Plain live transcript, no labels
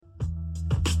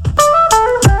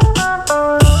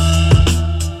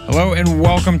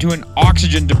welcome to an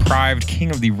oxygen-deprived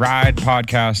King of the Ride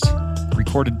podcast,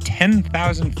 recorded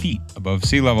 10,000 feet above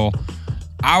sea level.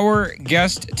 Our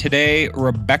guest today,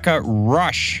 Rebecca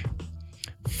Rush,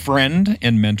 friend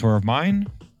and mentor of mine.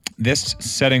 This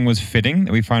setting was fitting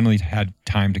that we finally had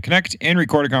time to connect and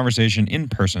record a conversation in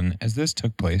person, as this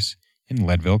took place in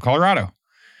Leadville, Colorado.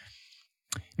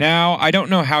 Now, I don't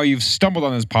know how you've stumbled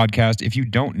on this podcast if you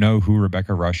don't know who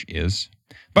Rebecca Rush is.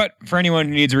 But for anyone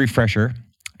who needs a refresher,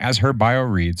 as her bio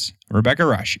reads, Rebecca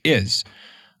Rush is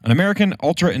an American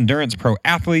ultra-endurance pro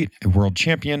athlete, a world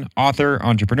champion, author,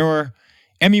 entrepreneur,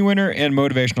 Emmy winner, and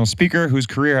motivational speaker whose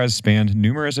career has spanned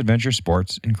numerous adventure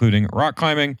sports, including rock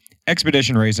climbing,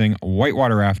 expedition racing,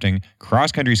 whitewater rafting,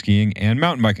 cross-country skiing, and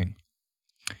mountain biking.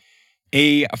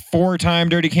 A 4-time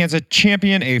Dirty Kansas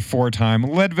champion, a 4-time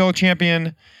Leadville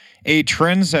champion, a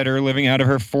trendsetter living out of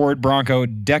her Ford Bronco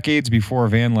decades before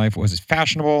van life was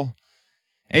fashionable,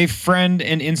 a friend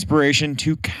and inspiration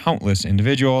to countless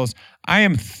individuals. I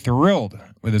am thrilled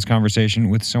with this conversation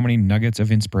with so many nuggets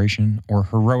of inspiration or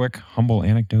heroic, humble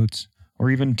anecdotes or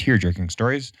even tear-jerking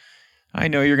stories. I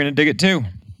know you're going to dig it too.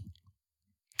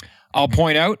 I'll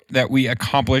point out that we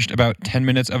accomplished about 10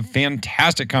 minutes of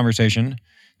fantastic conversation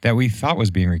that we thought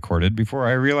was being recorded before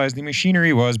I realized the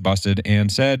machinery was busted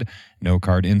and said no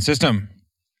card in system,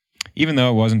 even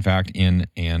though it was in fact in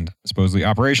and supposedly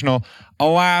operational.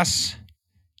 Alas,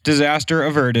 disaster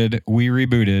averted, we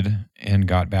rebooted and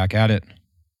got back at it.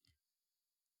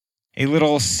 A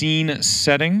little scene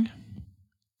setting.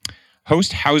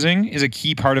 Host housing is a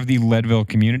key part of the Leadville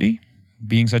community,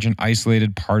 being such an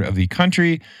isolated part of the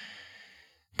country.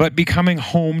 But becoming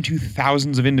home to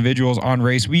thousands of individuals on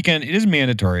race weekend, it is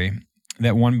mandatory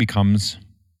that one becomes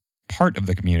part of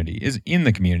the community, is in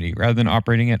the community, rather than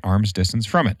operating at arm's distance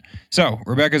from it. So,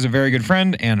 Rebecca's a very good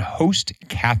friend, and host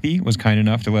Kathy was kind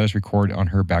enough to let us record on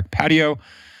her back patio.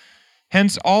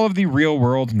 Hence, all of the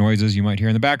real-world noises you might hear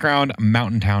in the background,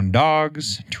 mountain town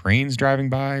dogs, trains driving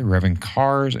by, revving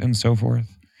cars, and so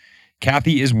forth.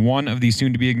 Kathy is one of the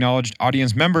soon-to-be-acknowledged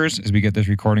audience members as we get this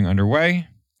recording underway.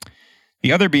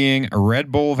 The other being a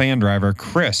Red Bull van driver,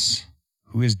 Chris,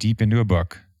 who is deep into a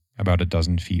book about a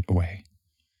dozen feet away.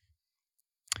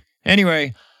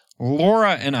 Anyway,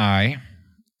 Laura and I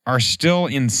are still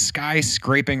in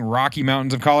skyscraping Rocky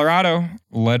Mountains of Colorado.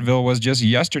 Leadville was just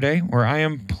yesterday, where I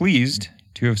am pleased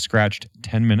to have scratched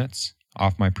 10 minutes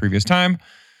off my previous time.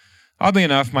 Oddly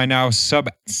enough, my now sub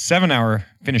 7-hour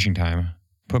finishing time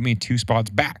put me 2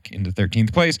 spots back into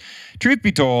 13th place. Truth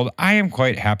be told, I am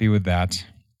quite happy with that.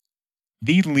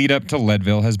 The lead up to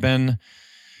Leadville has been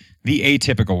the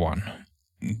atypical one.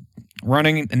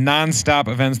 Running nonstop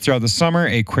events throughout the summer,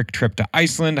 a quick trip to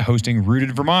Iceland, hosting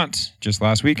Rooted Vermont just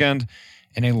last weekend,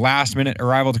 and a last-minute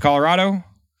arrival to Colorado.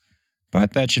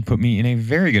 But that should put me in a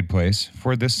very good place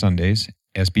for this Sunday's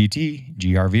SBT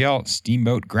GRVL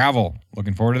Steamboat Gravel.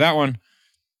 Looking forward to that one.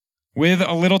 With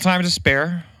a little time to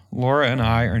spare, Laura and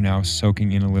I are now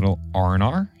soaking in a little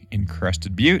R&R in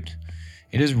Crested Butte.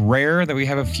 It is rare that we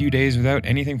have a few days without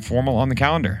anything formal on the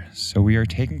calendar, so we are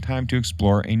taking time to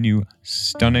explore a new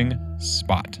stunning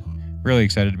spot. Really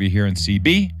excited to be here in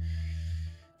CB.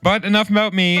 But enough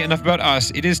about me, enough about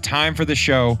us. It is time for the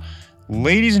show.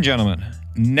 Ladies and gentlemen,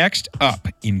 next up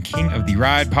in King of the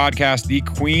Ride podcast, the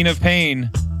Queen of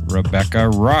Pain, Rebecca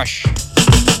Rush.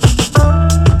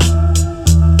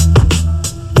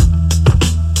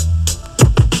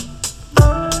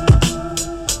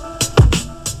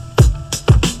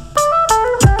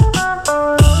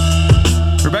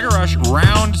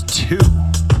 Round 2.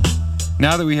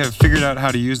 Now that we have figured out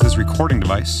how to use this recording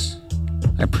device,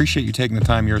 I appreciate you taking the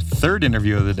time. Your 3rd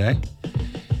interview of the day.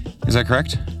 Is that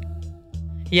correct?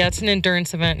 Yeah, it's an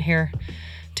endurance event here.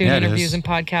 Doing interviews and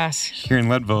podcasts. Here in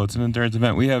Leadville, it's an endurance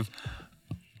event. We have,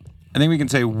 I think we can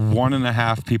say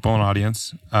 1.5 people in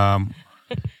audience.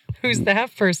 Who's the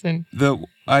half person?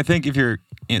 I think if you're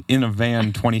in a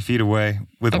van 20 feet away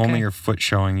with only your foot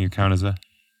showing, you count as a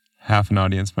half an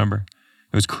audience member.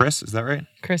 It was Chris, is that right?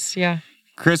 Chris, yeah.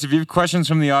 Chris, if you have questions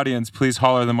from the audience, please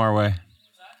holler them our way.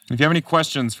 If you have any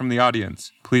questions from the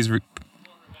audience, please...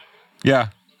 Yeah,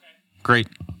 great.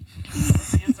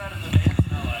 The inside of the van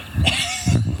smell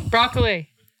like? Broccoli.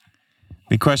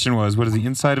 The question was, what does the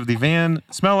inside of the van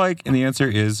smell like? And the answer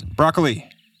is broccoli.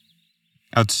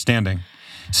 Outstanding.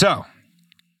 So,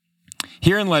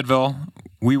 here in Leadville,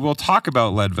 we will talk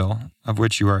about Leadville, of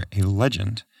which you are a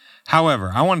legend.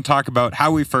 However, I want to talk about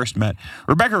how we first met.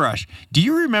 Rebecca Rush, do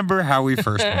you remember how we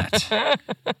first met?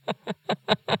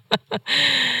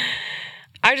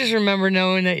 I just remember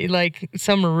knowing that like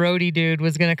some roadie dude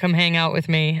was going to come hang out with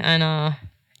me. And, I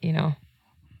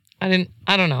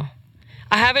don't know.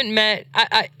 I haven't met,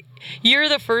 You're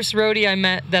the first roadie I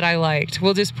met that I liked.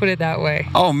 We'll just put it that way.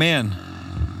 Oh, man.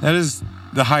 That is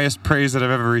the highest praise that I've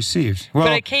ever received. Well,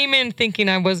 But I came in thinking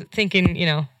I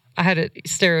had a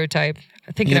stereotype,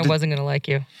 thinking I wasn't going to like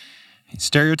you.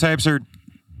 stereotypes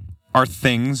are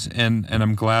things, and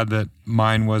I'm glad that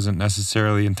mine wasn't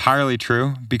necessarily entirely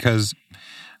true, because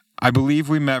I believe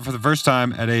we met for the first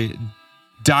time at a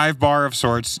dive bar of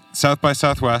sorts, South by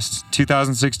Southwest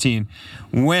 2016,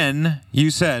 when you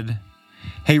said,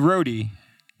 "Hey, Rody,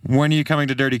 when are you coming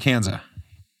to Dirty Kansas?"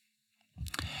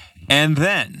 And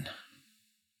then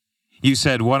you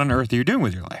said, "What on earth are you doing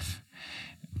with your life?"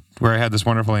 Where I had this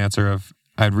wonderful answer of,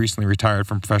 I had recently retired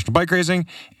from professional bike racing,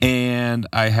 and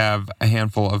I have a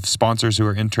handful of sponsors who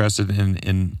are interested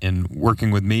in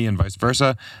working with me and vice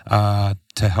versa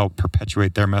to help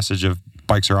perpetuate their message of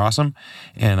bikes are awesome.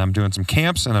 And I'm doing some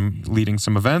camps and I'm leading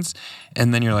some events.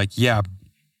 And then you're like, "Yeah,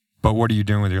 but what are you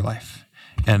doing with your life?"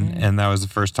 And that was the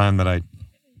first time that I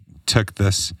took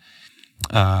this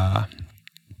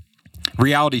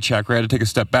reality check where I had to take a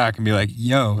step back and be like,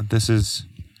 "Yo, this is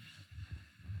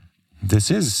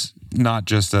not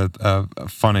just a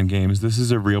fun and games. This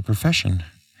is a real profession."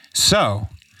 So,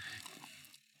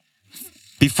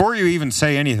 before you even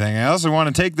say anything, I also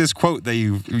want to take this quote that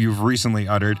you've recently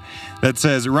uttered that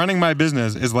says, "Running my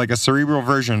business is like a cerebral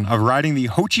version of riding the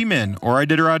Ho Chi Minh or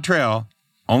Iditarod Trail,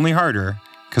 only harder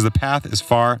because the path is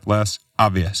far less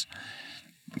obvious."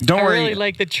 Don't worry. I really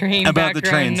like the train about the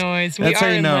background trains. noise. That's We how are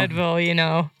you in know. Leadville, you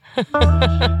know.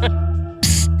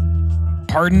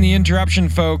 Pardon the interruption,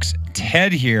 folks.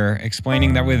 Ted here,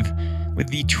 explaining that with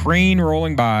the train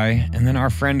rolling by, and then our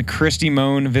friend Christy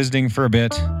Moan visiting for a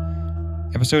bit.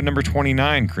 Episode number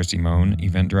 29, Christy Moan,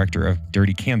 event director of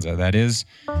Dirty Kansas, that is.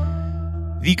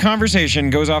 The conversation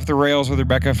goes off the rails with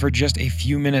Rebecca for just a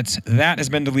few minutes. That has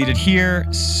been deleted here,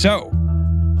 so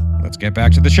let's get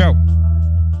back to the show.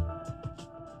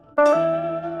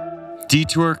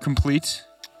 Detour complete.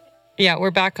 Yeah,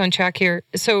 we're back on track here.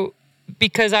 So,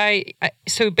 because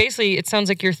so basically, it sounds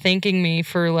like you're thanking me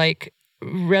for like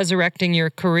resurrecting your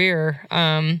career.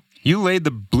 You laid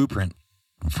the blueprint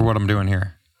for what I'm doing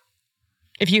here.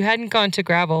 If you hadn't gone to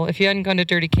gravel, if you hadn't gone to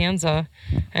Dirty Kansas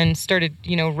and started,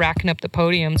 racking up the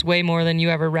podiums way more than you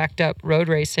ever racked up road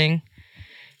racing,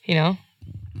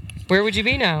 where would you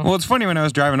be now? Well, it's funny, when I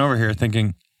was driving over here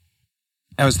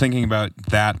I was thinking about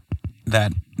that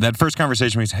first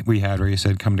conversation we had where you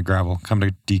said, "Come to gravel, come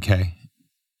to DK."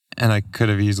 And I could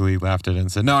have easily laughed at it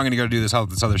and said, "No, I'm going to go do this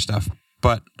other stuff."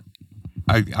 But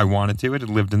I wanted to. It had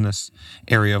lived in this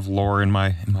area of lore in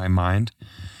my mind.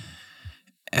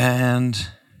 And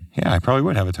yeah, I probably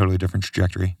would have a totally different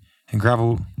trajectory. And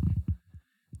gravel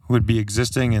would be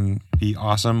existing and be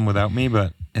awesome without me,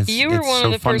 but you were one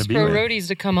of the first pro with. roadies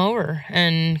to come over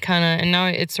and now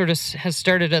it sort of has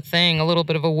started a thing, a little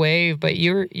bit of a wave, but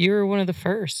you're one of the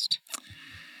first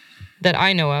that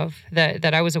I know of,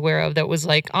 that I was aware of, that was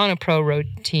like on a pro road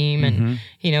team and,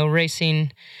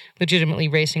 legitimately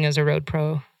racing as a road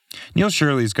pro. Neil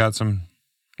Shirley's got some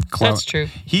clout. That's true.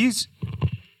 He's,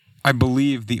 I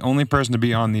believe, the only person to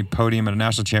be on the podium at a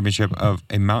national championship of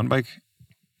a mountain bike,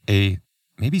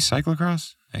 maybe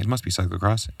cyclocross? It must be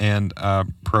cyclocross, and a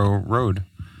pro road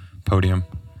podium.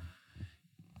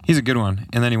 He's a good one.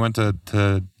 And then he went to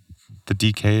the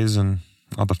DKs and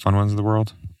all the fun ones of the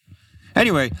world.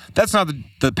 Anyway, that's not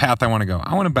the path I want to go.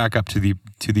 I want to back up to the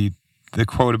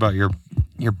quote about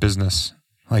your business.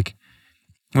 Like,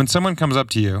 when someone comes up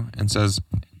to you and says,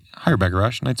 "Hi, Rebecca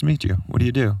Rush, nice to meet you. What do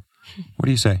you do?" What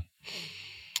do you say?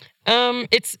 I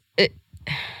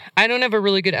don't have a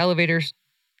really good elevator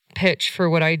pitch for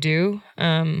what I do.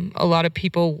 A lot of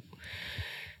people,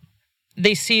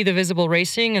 they see the visible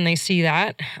racing and they see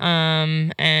that,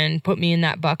 and put me in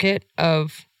that bucket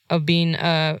of being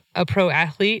a pro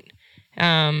athlete.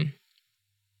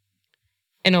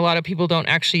 And a lot of people don't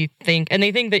actually think, and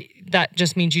they think that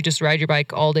just means you just ride your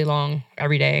bike all day long,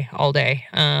 every day, all day.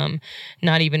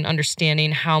 Not even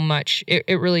understanding how much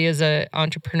it really is a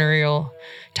entrepreneurial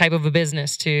type of a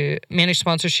business to manage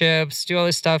sponsorships, do all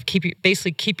this stuff,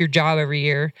 basically keep your job every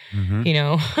year.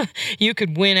 Mm-hmm. You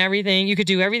could win everything, you could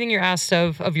do everything you're asked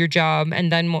of your job,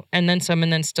 and then some,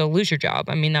 and then still lose your job.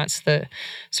 I mean, that's the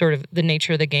sort of the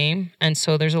nature of the game. And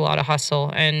so there's a lot of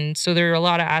hustle, and so there are a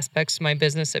lot of aspects to my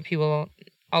business that people don't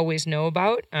always know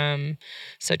about,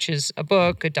 such as a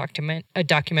book, a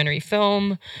documentary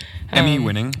film,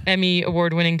 Emmy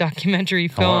award-winning documentary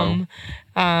film.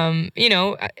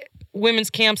 Women's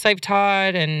camps I've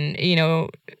taught, and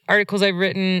articles I've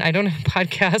written. I don't have a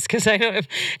podcast because I don't have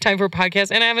time for a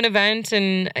podcast, and I have an event,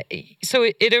 and so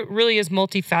it really is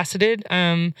multifaceted.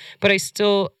 But I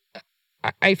still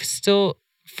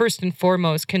first and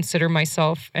foremost consider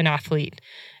myself an athlete.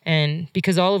 And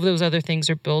because all of those other things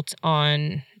are built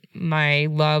on my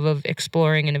love of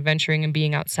exploring and adventuring and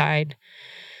being outside.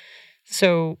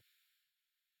 So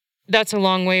that's a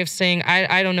long way of saying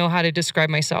I don't know how to describe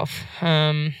myself,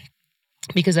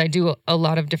 because I do a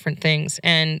lot of different things.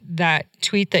 And that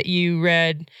tweet that you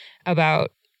read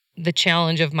about the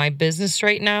challenge of my business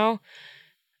right now,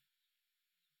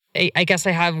 I guess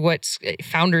I have what's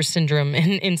founder syndrome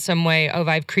in some way of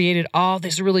I've created all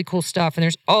this really cool stuff and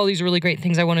there's all these really great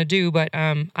things I want to do, but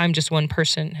I'm just one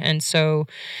person. And so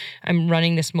I'm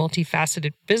running this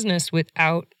multifaceted business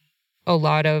without a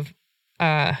lot of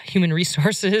human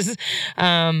resources.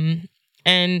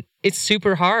 And it's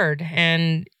super hard.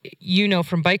 And,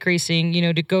 from bike racing,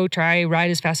 to go ride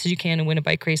as fast as you can and win a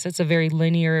bike race, that's a very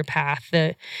linear path.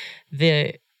 The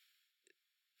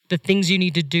things you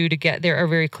need to do to get there are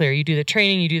very clear. You do the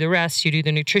training, you do the rest, you do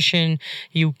the nutrition,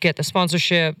 you get the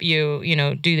sponsorship, you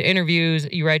do the interviews,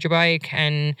 you ride your bike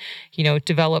and,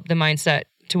 develop the mindset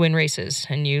to win races,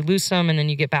 and you lose some and then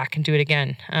you get back and do it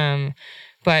again.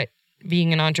 But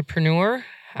being an entrepreneur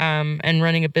and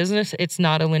running a business, it's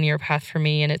not a linear path for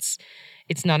me, and it's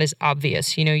not as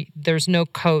obvious. There's no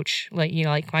coach like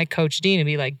my coach Dean would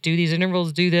be like, do these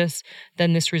intervals, do this,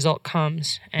 then this result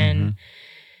comes. And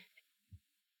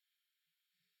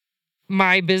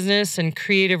my business and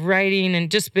creative writing and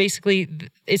just basically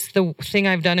it's the thing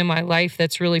I've done in my life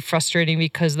that's really frustrating,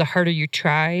 because the harder you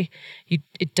try,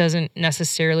 it doesn't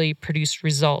necessarily produce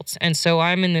results. And so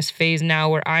I'm in this phase now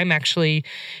where I'm actually,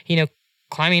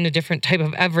 climbing a different type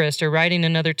of Everest or riding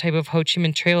another type of Ho Chi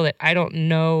Minh Trail that I don't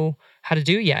know how to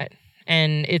do yet.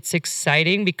 And it's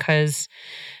exciting because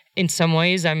in some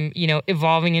ways I'm,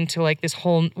 evolving into like this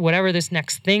whole, whatever this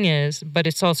next thing is, but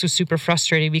it's also super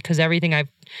frustrating because everything I've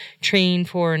trained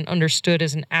for and understood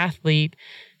as an athlete,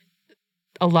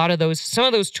 some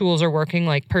of those tools are working,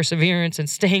 like perseverance and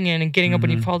staying in and getting up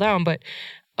when you fall down, but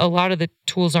a lot of the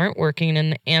tools aren't working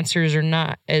and the answers are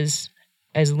not as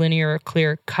linear or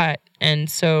clear cut.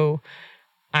 And so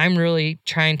I'm really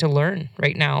trying to learn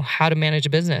right now how to manage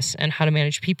a business and how to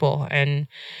manage people and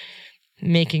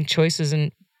making choices.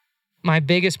 And my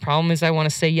biggest problem is I want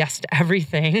to say yes to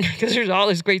everything because there's all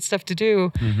this great stuff to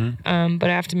do. But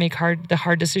I have to make the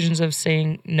hard decisions of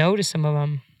saying no to some of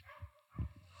them.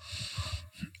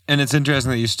 And it's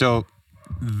interesting that you're still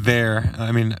there.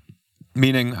 I mean,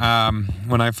 meaning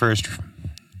when I first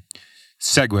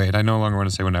segued, I no longer want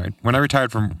to say when I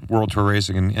retired from World Tour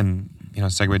racing and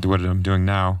segued to what I'm doing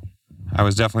now, I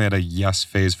was definitely at a yes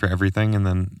phase for everything. And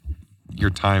then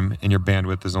your time and your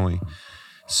bandwidth is only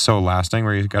so lasting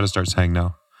where you got to start saying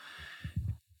no.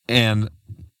 And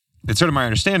it's sort of my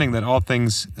understanding that all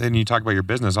things, and you talk about your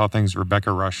business, all things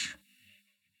Rebecca Rusch.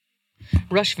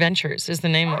 Rusch Ventures is the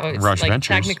name of it. It's Rusch Ventures.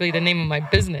 Technically the name of my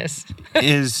business.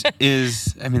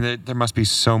 I mean, there must be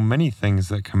so many things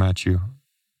that come at you.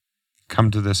 Come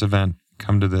to this event,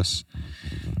 come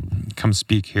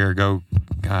speak here, go,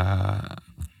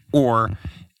 or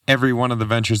every one of the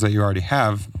ventures that you already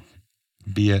have,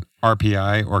 be it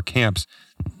RPI or camps,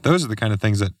 those are the kind of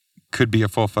things that could be a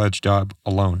full-fledged job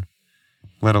alone,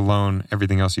 let alone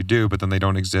everything else you do, but then they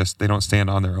don't exist. They don't stand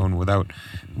on their own without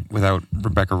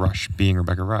Rebecca Rusch being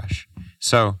Rebecca Rusch.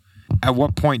 So at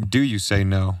what point do you say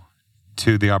no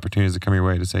to the opportunities that come your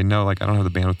way to say, no, like I don't have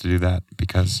the bandwidth to do that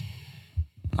because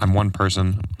I'm one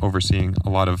person overseeing a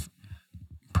lot of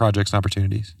projects and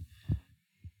opportunities?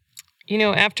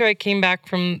 After I came back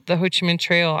from the Ho Chi Minh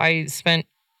Trail, I spent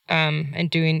and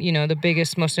doing, the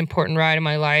biggest, most important ride of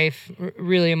my life,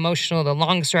 really emotional, the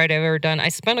longest ride I've ever done. I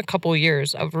spent a couple of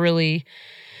years of really,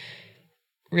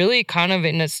 really kind of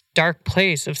in this dark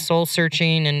place of soul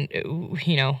searching and,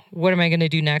 what am I going to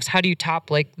do next? How do you top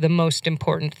like the most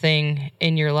important thing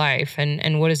in your life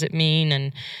and what does it mean?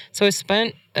 And so I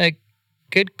spent a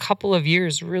good couple of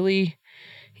years really,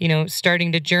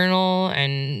 starting to journal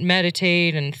and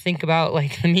meditate and think about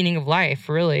like the meaning of life.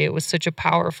 Really, it was such a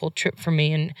powerful trip for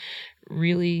me and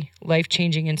really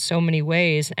life-changing in so many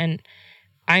ways. And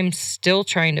I'm still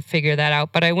trying to figure that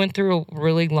out, but I went through a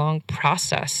really long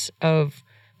process of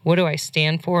what do I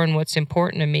stand for and what's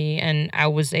important to me. And I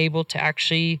was able to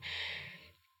actually,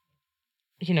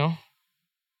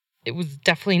 it was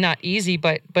definitely not easy,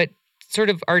 but sort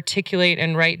of articulate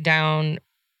and write down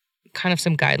kind of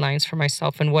some guidelines for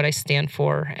myself and what I stand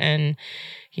for and,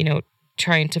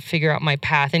 trying to figure out my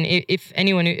path. And if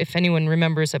anyone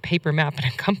remembers a paper map and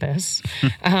a compass,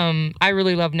 I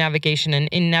really love navigation. And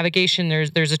in navigation,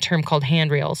 there's a term called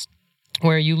handrails,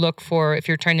 where you look for, if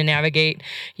you're trying to navigate,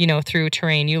 through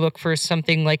terrain, you look for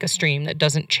something like a stream that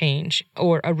doesn't change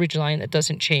or a ridgeline that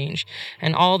doesn't change.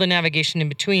 And all the navigation in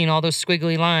between, all those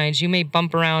squiggly lines, you may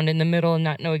bump around in the middle and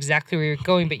not know exactly where you're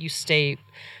going, but you stay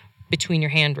between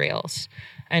your handrails.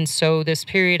 And so this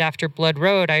period after Blood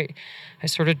Road, I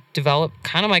sort of developed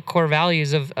kind of my core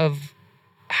values of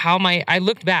how I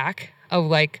looked back of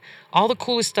like all the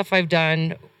coolest stuff I've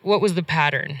done, what was the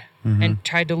pattern? And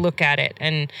tried to look at it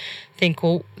and think,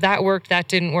 well, that worked, that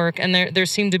didn't work. And there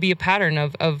seemed to be a pattern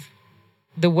of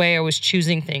the way I was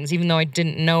choosing things, even though I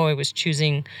didn't know I was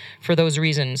choosing for those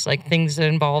reasons, like things that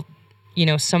involved,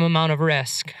 some amount of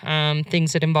risk,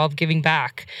 things that involve giving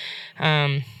back,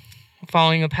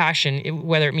 following a passion,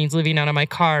 whether it means living out of my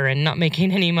car and not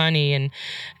making any money.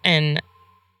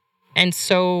 And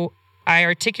so I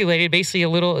articulated basically a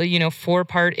little,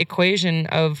 4-part equation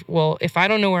of, well, if I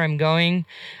don't know where I'm going,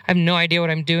 I have no idea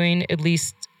what I'm doing, at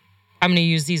least I'm going to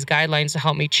use these guidelines to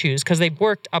help me choose, because they've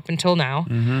worked up until now.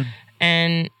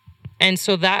 And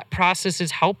so that process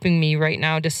is helping me right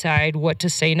now decide what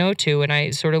to say no to. And I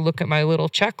sort of look at my little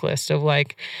checklist of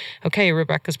like, okay,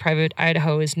 Rebecca's Private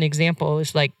Idaho is an example.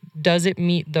 It's like, does it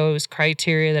meet those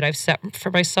criteria that I've set for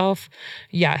myself?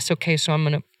 Yes. Okay. So I'm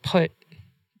going to put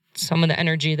some of the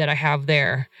energy that I have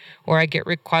there, or I get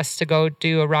requests to go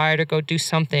do a ride or go do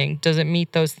something. Does it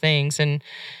meet those things? And,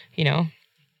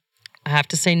 I have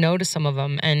to say no to some of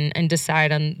them and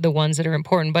decide on the ones that are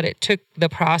important. But it took the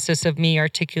process of me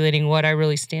articulating what I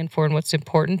really stand for and what's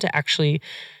important to actually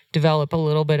develop a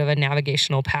little bit of a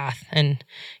navigational path. And,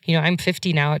 I'm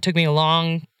 50 now. It took me a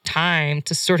long time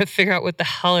to sort of figure out what the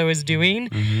hell I was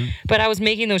doing. But I was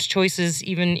making those choices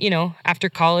even, after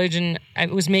college, and I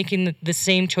was making the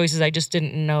same choices. I just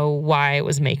didn't know why I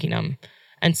was making them.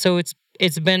 And so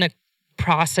it's been a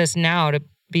process now to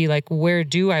be like, where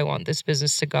do I want this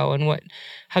business to go? And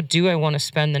how do I want to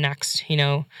spend the next,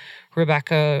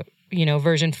 Rebecca,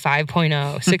 version 5.0,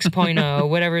 6.0,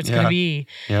 whatever it's going to be.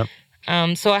 Yep.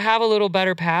 So I have a little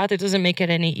better path. It doesn't make it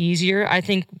any easier. I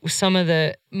think some of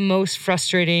the most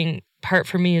frustrating part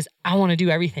for me is I want to do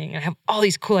everything. I have all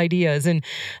these cool ideas and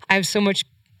I have so much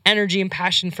energy and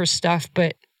passion for stuff.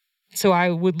 But so I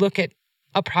would look at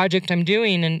a project I'm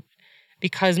doing, and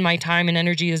because my time and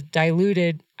energy is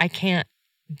diluted, I can't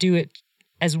do it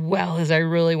as well as I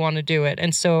really want to do it.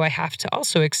 And so I have to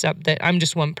also accept that I'm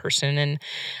just one person and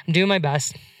I'm doing my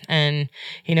best. And,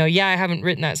 I haven't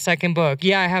written that second book.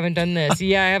 Yeah, I haven't done this.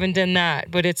 Yeah, I haven't done that.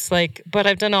 But it's like, but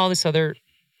I've done all this other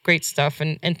great stuff,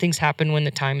 and things happen when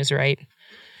the time is right.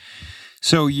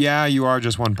 So, yeah, you are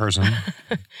just one person,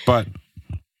 but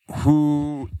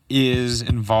who is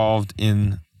involved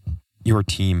in your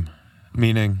team?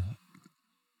 Meaning,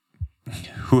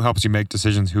 who helps you make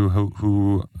decisions?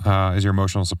 Who is your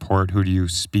emotional support? Who do you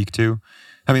speak to?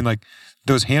 I mean, like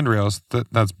those handrails,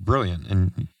 that's brilliant,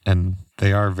 and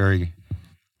they are very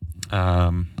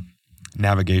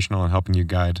navigational and helping you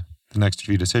guide the next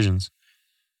few decisions.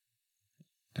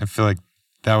 I feel like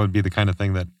that would be the kind of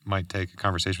thing that might take a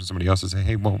conversation with somebody else to say,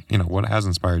 hey, well, what has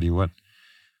inspired you?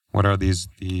 What are these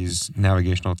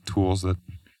navigational tools that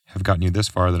have gotten you this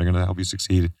far that are going to help you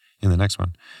succeed in the next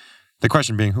one? The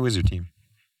question being, who is your team?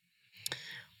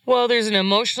 Well, there's an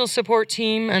emotional support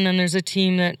team, and then there's a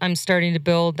team that I'm starting to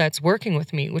build that's working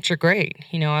with me, which are great.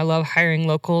 I love hiring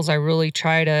locals. I really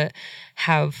try to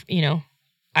have,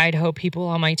 Idaho people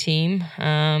on my team.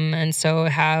 And so I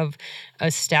have a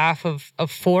staff of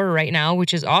 4 right now,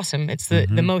 which is awesome. It's the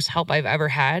most help I've ever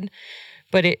had.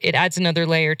 But it adds another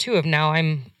layer, too, of now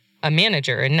I'm a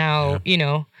manager, and now,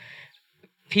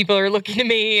 people are looking to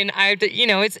me, and I have to,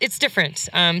 it's different.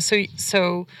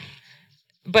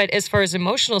 But as far as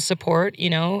emotional support,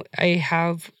 I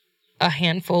have a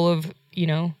handful of,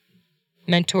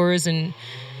 mentors and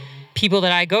people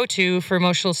that I go to for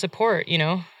emotional support.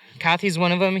 Kathy's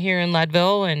one of them here in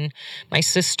Leadville, and my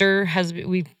sister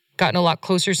we've gotten a lot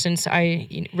closer since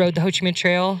I rode the Ho Chi Minh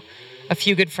Trail. A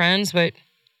few good friends, but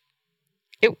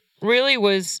it really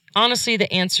was, honestly,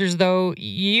 the answers, though,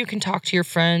 you can talk to your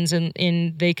friends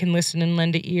and they can listen and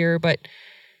lend an ear, but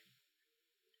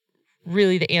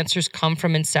really the answers come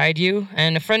from inside you.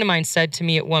 And a friend of mine said to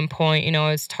me at one point,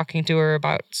 I was talking to her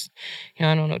about, I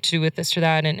don't know what to do with this or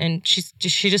that. And she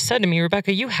just said to me,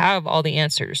 Rebecca, you have all the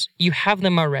answers. You have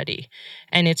them already.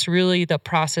 And it's really the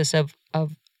process of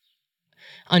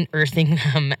unearthing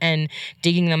them and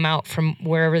digging them out from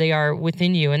wherever they are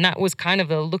within you. And that was kind of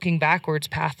the looking backwards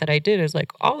path that I did. Is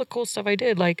like all the cool stuff I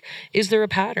did, like, is there a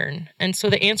pattern? And so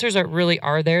the answers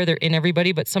are there. They're in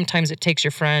everybody, but sometimes it takes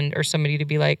your friend or somebody to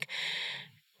be like,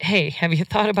 hey, have you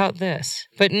thought about this?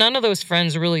 But none of those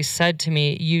friends really said to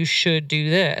me, you should do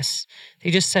this. They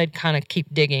just said, kind of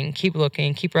keep digging, keep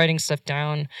looking, keep writing stuff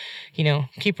down,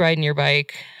 keep riding your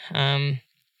bike,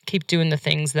 keep doing the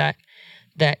things that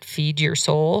feed your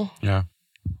soul. Yeah.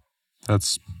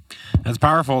 That's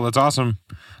powerful. That's awesome.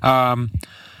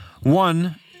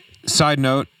 One side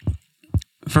note,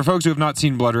 for folks who have not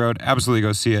seen Blood Road, absolutely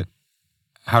go see it.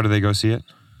 How do they go see it?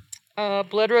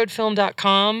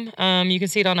 Bloodroadfilm.com. You can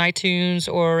see it on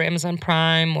iTunes or Amazon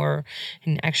Prime, or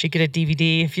you can actually get a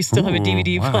DVD if you still have a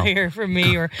DVD player from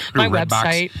me, or my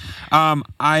website.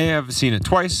 I have seen it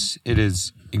twice. It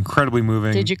is incredibly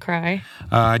moving. Did you cry?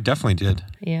 I definitely did.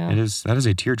 Yeah. That is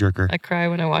a tearjerker. I cry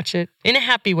when I watch it. In a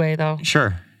happy way, though.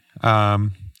 Sure.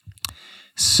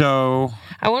 So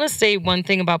I want to say one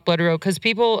thing about Blood Road, because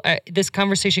people, this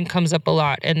conversation comes up a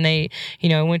lot, and they,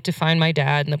 I went to find my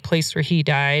dad in the place where he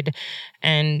died,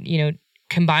 and,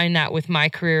 combine that with my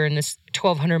career in this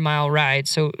 1,200-mile ride.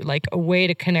 So like a way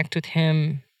to connect with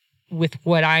him with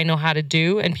what I know how to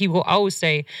do. And people always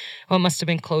say, well, it must have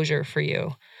been closure for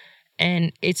you.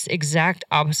 And it's exact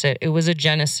opposite. It was a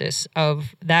genesis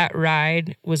of that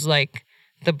ride, was like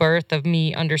the birth of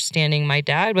me understanding my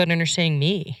dad, but understanding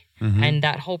me. Mm-hmm. And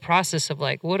that whole process of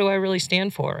like, what do I really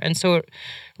stand for? And so it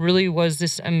really was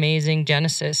this amazing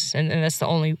genesis. And that's the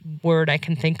only word I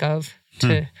can think of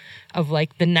of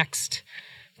like the next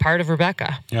part of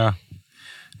Rebecca. Yeah.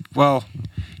 Well,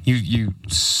 you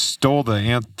stole the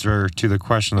answer to the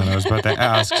question that I was about to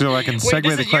ask, so I can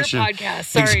segue the question. Your podcast.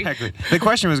 Sorry. Exactly. The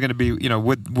question was going to be,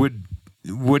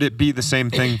 would it be the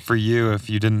same thing for you if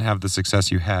you didn't have the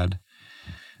success you had?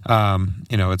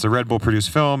 It's a Red Bull produced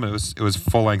film. It was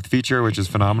full length feature, which is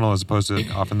phenomenal, as opposed to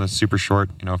often the super short,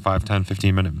 5, 10,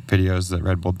 15 minute videos that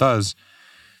Red Bull does.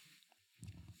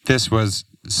 This was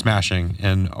smashing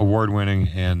and award winning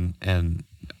and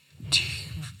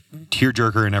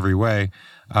tearjerker in every way.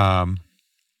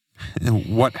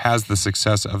 What has the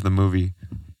success of the movie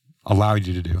allowed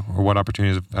you to do, or what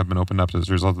opportunities have been opened up as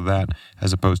a result of that,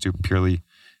 as opposed to purely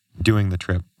doing the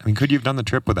trip? I mean, could you have done the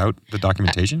trip without the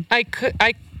documentation? I could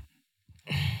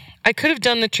have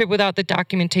done the trip without the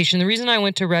documentation. The reason I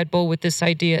went to Red Bull with this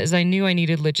idea is I knew I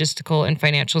needed logistical and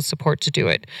financial support to do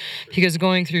it, because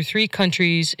going through 3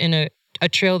 countries in a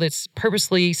trail that's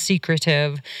purposely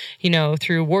secretive,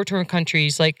 through war-torn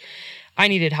countries, like, I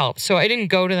needed help. So I didn't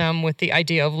go to them with the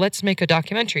idea of let's make a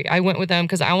documentary. I went with them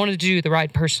because I wanted to do the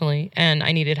ride personally, and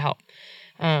I needed help.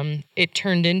 It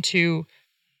turned into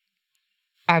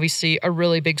obviously a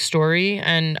really big story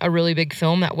and a really big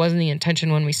film. That wasn't the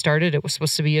intention when we started. It was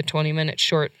supposed to be a 20-minute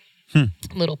short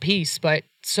little piece, but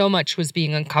so much was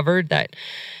being uncovered that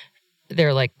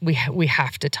they're like, we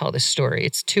have to tell this story.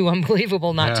 It's too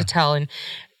unbelievable not to tell. And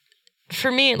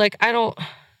for me, like,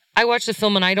 I watch the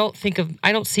film and I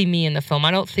don't see me in the film.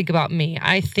 I don't think about me.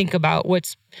 I think about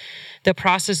what's the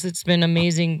process that's been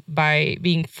amazing by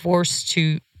being forced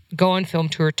to go on film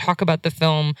tour, talk about the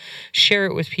film, share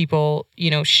it with people,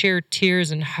 share tears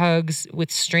and hugs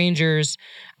with strangers.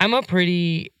 I'm a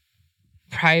pretty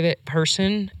private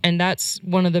person, and that's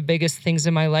one of the biggest things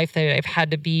in my life, that I've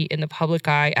had to be in the public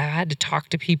eye. I had to talk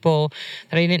to people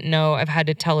that I didn't know. I've had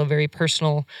to tell a very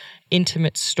personal,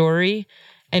 intimate story.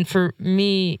 And for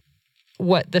me,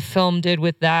 what the film did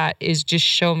with that is just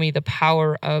show me the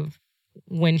power of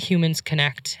when humans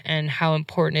connect, and how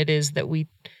important it is that we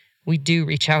do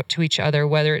reach out to each other,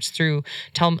 whether it's through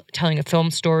telling a film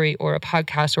story or a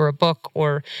podcast or a book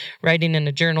or writing in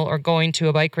a journal or going to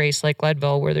a bike race like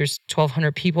Leadville where there's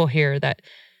 1,200 people here, that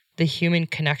the human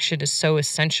connection is so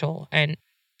essential. And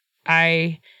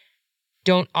I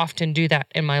don't often do that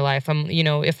in my life.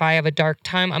 If I have a dark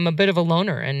time, I'm a bit of a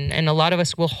loner, and a lot of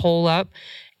us will hole up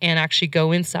and actually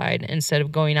go inside instead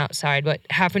of going outside. But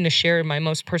having to share my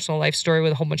most personal life story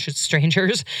with a whole bunch of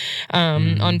strangers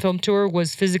on film tour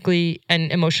was physically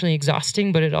and emotionally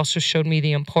exhausting, but it also showed me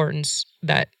the importance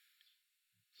that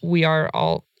we are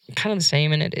all kind of the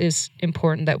same, and it is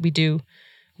important that we do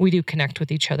connect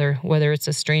with each other, whether it's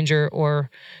a stranger or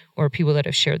people that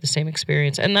have shared the same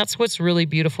experience. And that's what's really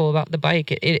beautiful about the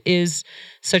bike. It is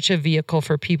such a vehicle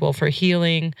for people, for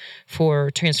healing,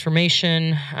 for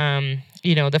transformation.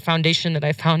 The foundation that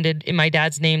I founded in my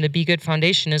dad's name, the Be Good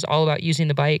Foundation, is all about using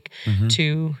the bike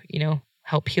to,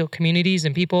 help heal communities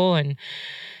and people and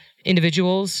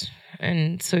individuals.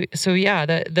 And so yeah,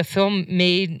 the film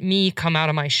made me come out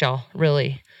of my shell,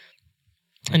 really.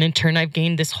 And in turn, I've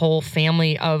gained this whole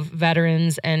family of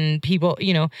veterans and people,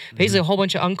 basically a whole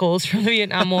bunch of uncles from the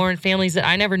Vietnam War and families that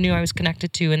I never knew I was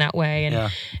connected to in that way.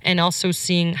 And also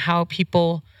seeing how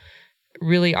people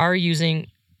really are using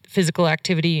physical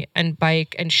activity and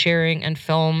bike and sharing and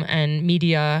film and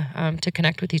media to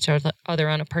connect with each other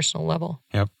on a personal level.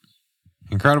 Yep.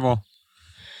 Incredible.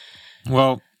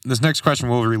 Well, this next question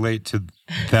will relate to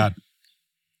that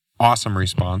awesome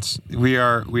response. We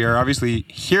are obviously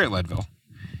here at Leadville.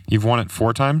 You've won it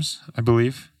 4 times, I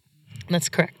believe. That's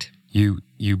correct. You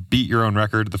beat your own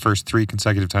record the first 3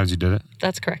 consecutive times you did it.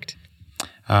 That's correct.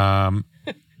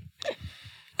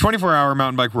 24-hour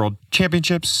mountain bike world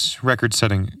championships,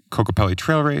 record-setting Kokopelli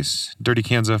trail race, Dirty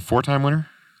Kanza 4-time winner.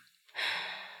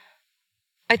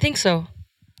 I think so.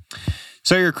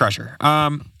 So you're a crusher.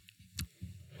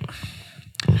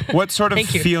 What sort of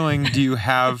feeling do you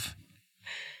have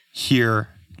here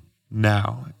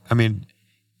now? I mean,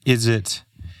 is it...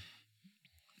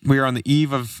 We are on the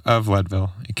eve of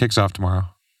Leadville. It kicks off tomorrow.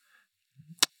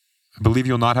 I believe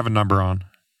you'll not have a number on.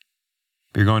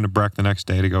 But you're going to Breck the next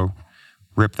day to go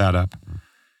rip that up.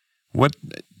 What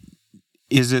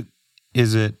is it?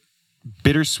 Is it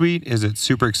bittersweet? Is it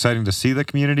super exciting to see the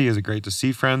community? Is it great to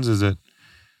see friends?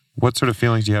 What sort of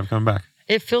feelings do you have coming back?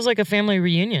 It feels like a family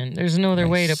reunion. There's no other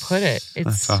way to put it.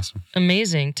 It's That's awesome.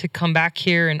 Amazing to come back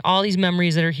here and all these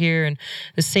memories that are here and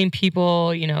the same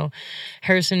people,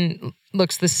 Harrison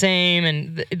looks the same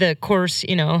and the course,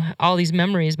 all these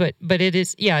memories, but it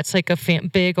is, it's like a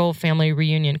big old family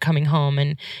reunion coming home.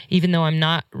 And even though I'm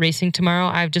not racing tomorrow,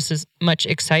 I have just as much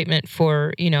excitement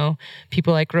for,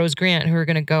 people like Rose Grant who are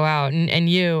going to go out and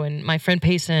you and my friend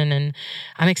Payson, and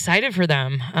I'm excited for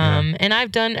them. And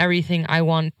I've done everything I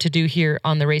want to do here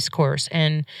on the race course.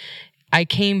 And I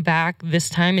came back this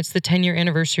time. It's the 10-year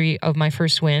anniversary of my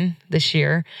first win this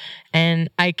year. And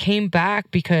I came back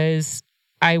because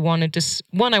I wanted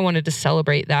to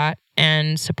celebrate that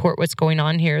and support what's going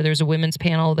on here. There's a women's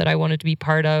panel that I wanted to be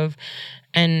part of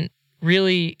and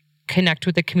really connect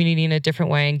with the community in a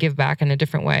different way and give back in a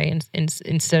different way. And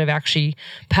instead of actually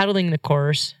pedaling the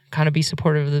course, kind of be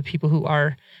supportive of the people who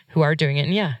are doing it.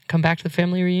 And come back to the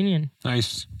family reunion.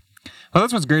 Nice. Well,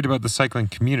 that's what's great about the cycling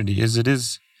community is it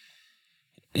is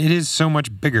so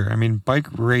much bigger. I mean, bike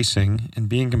racing and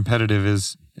being competitive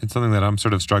it's something that I'm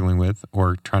sort of struggling with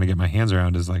or trying to get my hands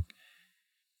around is like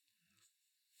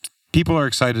people are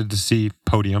excited to see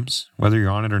podiums, whether you're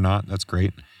on it or not, that's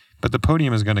great. But the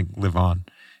podium is going to live on.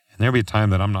 And there'll be a time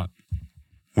that I'm not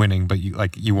winning, but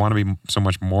you want to be so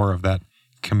much more of that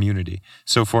community.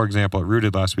 So for example, at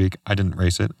Rooted last week, I didn't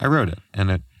race it, I rode it. And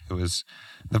it was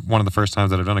one of the first times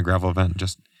that I've done a gravel event and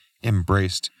just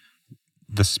embraced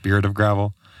the spirit of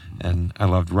gravel. And I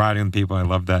loved riding with people. I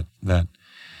loved that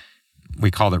we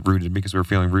called it Rooted because we were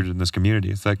feeling rooted in this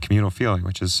community. It's that communal feeling,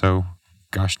 which is so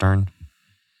gosh darn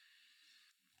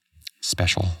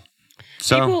special.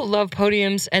 So, people love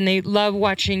podiums and they love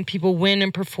watching people win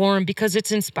and perform because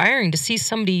it's inspiring to see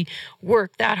somebody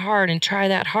work that hard and try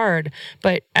that hard.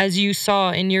 But as you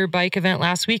saw in your bike event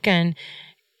last weekend,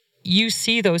 you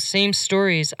see those same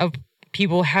stories of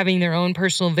people having their own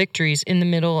personal victories in the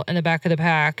middle and the back of the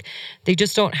pack. They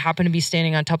just don't happen to be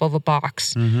standing on top of a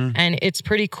box. Mm-hmm. And it's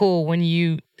pretty cool when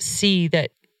you see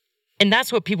that. And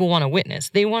that's what people want to witness.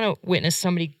 They want to witness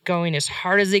somebody going as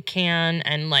hard as they can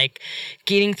and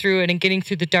getting through it and getting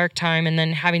through the dark time and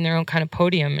then having their own kind of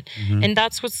podium. Mm-hmm. And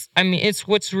that's it's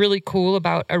what's really cool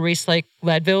about a race like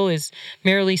Leadville is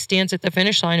Marilee stands at the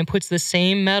finish line and puts the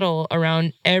same medal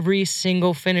around every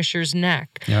single finisher's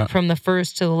neck from the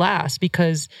first to the last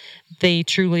because they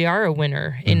truly are a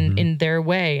winner in their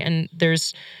way. And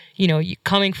there's,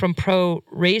 coming from pro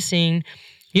racing,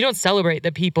 you don't celebrate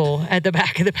the people at the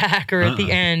back of the pack or at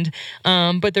the end,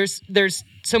 but there's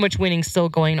so much winning still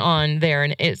going on there,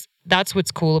 and that's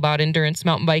what's cool about endurance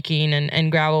mountain biking and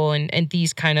gravel and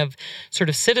these kind of sort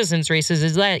of citizens races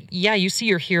is that you see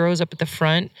your heroes up at the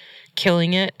front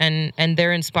killing it and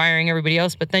they're inspiring everybody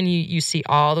else, but then you see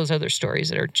all those other stories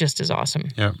that are just as awesome.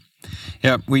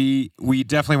 Yeah, we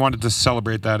definitely wanted to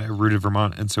celebrate that at Rooted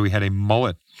Vermont, and so we had a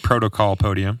mullet protocol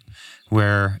podium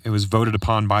where it was voted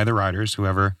upon by the riders,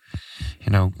 whoever,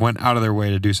 went out of their way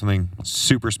to do something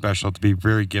super special, to be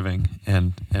very giving.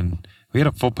 And we had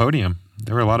a full podium.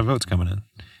 There were a lot of votes coming in.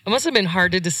 It must have been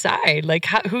hard to decide.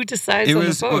 Who decides on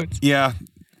the votes? Yeah,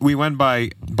 we went by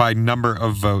number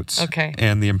of votes. Okay.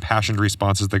 And the impassioned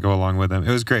responses that go along with them.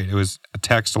 It was great. It was a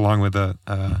text along with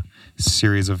a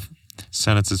series of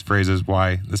sentences, phrases,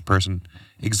 why this person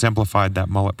exemplified that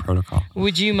mullet protocol.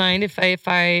 Would you mind if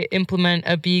I implement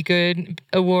a Be Good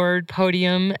award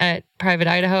podium at Private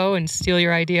Idaho and steal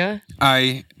your idea?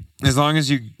 As long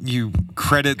as you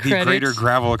credit the greater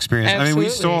gravel experience. Absolutely. I mean, we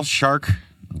stole Shark.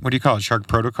 What do you call it? Shark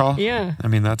protocol? Yeah. I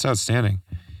mean, that's outstanding.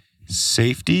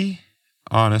 Safety,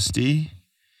 honesty,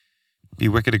 Be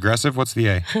wicked aggressive. What's the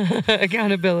A?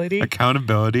 Accountability.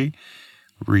 Accountability.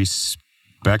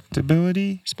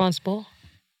 Respectability. Responsible.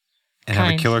 And have a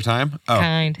Kind. killer time. Oh,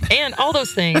 Kind. And all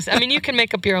those things. I mean, you can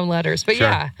make up your own letters, but Sure.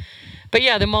 yeah. But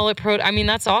yeah, the mullet pro, I mean,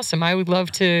 that's awesome. I would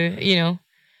love to,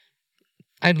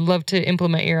 I'd love to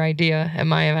implement your idea at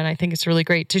my event. I think it's really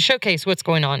great to showcase what's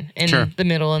going on in Sure. the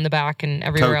middle and the back and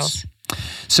everywhere Totes. else.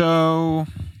 So,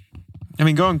 I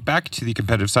mean, going back to the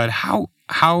competitive side,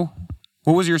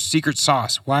 what was your secret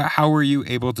sauce? How were you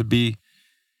able to be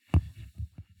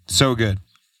so good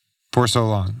for so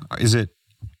long? Do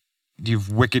you have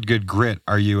wicked good grit?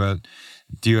 Do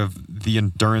you have the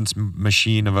endurance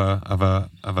machine of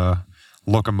a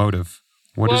locomotive?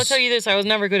 I'll tell you this, I was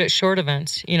never good at short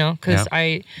events, because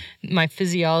my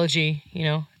physiology,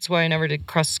 it's why I never did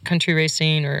cross country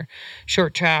racing or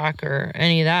short track or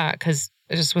any of that, because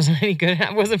I just wasn't any good.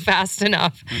 I wasn't fast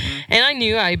enough. Mm-hmm. And I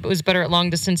knew I was better at long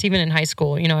distance, even in high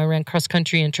school. I ran cross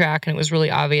country and track, and it was really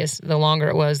obvious. The longer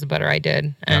it was, the better I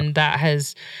did. And that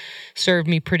has served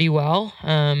me pretty well.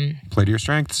 Play to your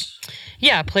strengths.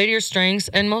 Yeah, play to your strengths.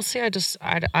 And mostly I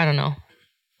don't know.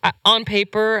 On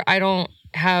paper, I don't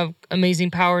have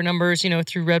amazing power numbers,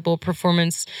 through Red Bull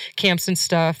performance camps and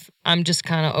stuff. I'm just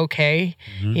kind of okay,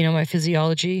 my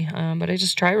physiology. But I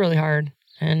just try really hard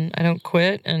and I don't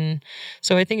quit. And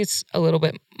so I think it's a little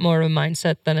bit more of a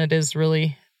mindset than it is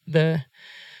really the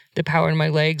power in my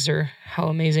legs or how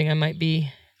amazing I might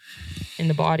be in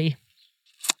the body.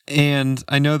 And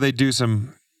I know they do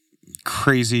some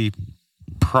crazy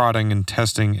prodding and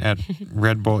testing at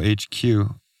Red Bull HQ.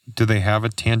 Do they have a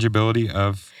tangibility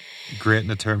of grit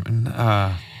and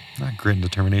not grit and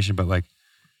determination, but like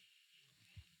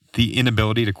the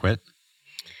inability to quit?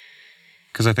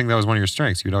 Because I think that was one of your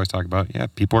strengths. You'd always talk about,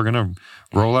 people are going to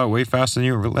roll out way faster than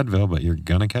you at Leadville, but you're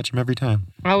going to catch them every time.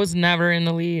 I was never in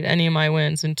the lead any of my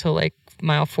wins until like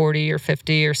mile 40 or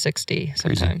 50 or 60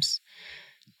 sometimes.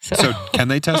 So can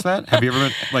they test that? Have you ever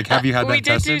been, have you had that we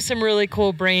did tested? do some really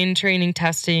cool brain training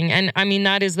testing. And I mean,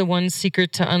 that is the one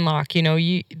secret to unlock.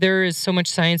 There is so much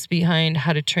science behind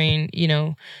how to train,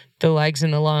 the legs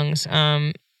and the lungs.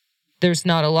 There's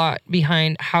not a lot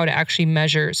behind how to actually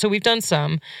measure. So we've done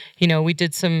some, we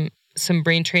did some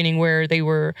brain training where they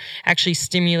were actually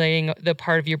stimulating the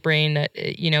part of your brain that,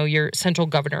 your central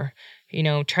governor,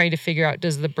 trying to figure out,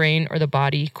 does the brain or the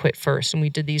body quit first? And we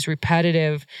did these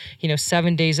repetitive,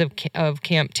 7 days of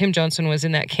camp. Tim Johnson was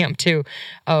in that camp too,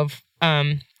 of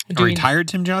a retired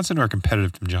Tim Johnson or a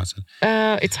competitive Tim Johnson?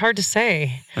 It's hard to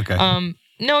say. Okay.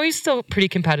 No, he's still pretty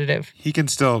competitive. He can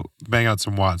still bang out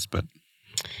some watts, but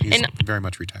he's very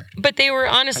much retired. But they were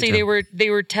honestly, they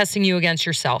were testing you against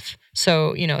yourself.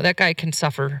 So, that guy can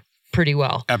suffer pretty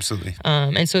well. Absolutely.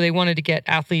 And so they wanted to get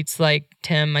athletes like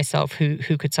Tim, myself,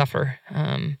 who could suffer.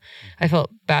 I felt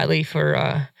badly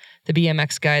for the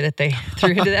BMX guy that they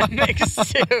threw into that mix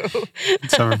too.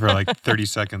 Suffer for like 30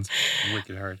 seconds.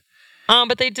 Wicked hard.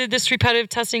 But they did this repetitive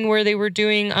testing where they were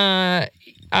doing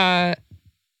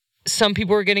some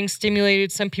people were getting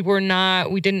stimulated, some people were not.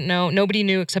 We didn't know. Nobody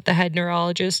knew except the head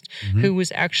neurologist who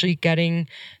was actually getting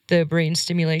the brain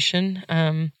stimulation.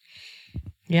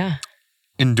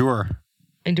 Endure.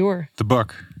 The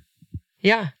book.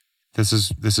 Yeah. This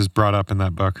is brought up in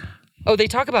that book. Oh, they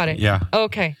talk about it? Yeah. Oh,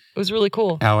 okay. It was really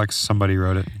cool. Alex, somebody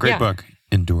wrote it. Great book.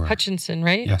 Endure. Hutchinson,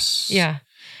 right? Yes. Yeah.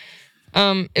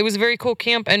 It was a very cool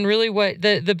camp, and really what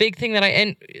the big thing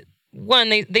that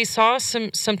they saw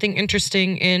something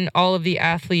interesting in all of the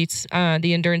athletes,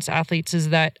 the endurance athletes, is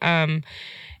that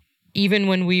even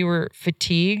when we were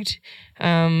fatigued,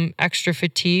 extra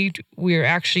fatigued, we were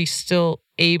actually still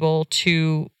able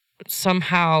to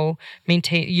somehow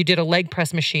maintain. You did a leg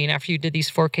press machine after you did these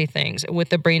 4K things with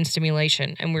the brain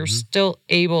stimulation, and we were still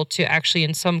able to actually,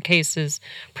 in some cases,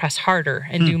 press harder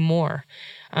and do more.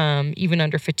 Even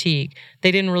under fatigue.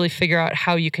 They didn't really figure out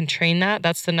how you can train that.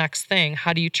 That's the next thing.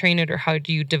 How do you train it, or how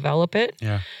do you develop it?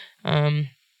 Yeah.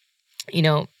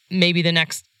 Maybe the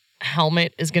next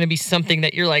helmet is going to be something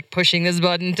that you're like pushing this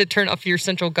button to turn off your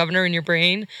central governor in your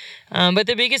brain. But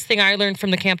the biggest thing I learned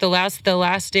from the camp, the last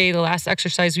day, the last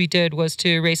exercise we did was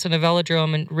to race on a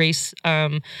velodrome and race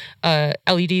a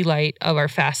LED light of our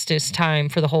fastest time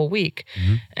for the whole week.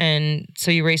 And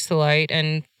so you race the light,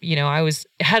 and I was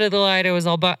ahead of the light. I was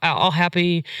all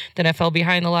happy. Then I fell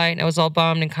behind the light, and I was all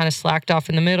bummed and kind of slacked off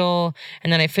in the middle.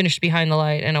 And then I finished behind the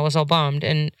light, and I was all bummed.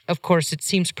 And of course, it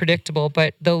seems predictable,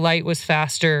 but the light was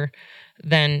faster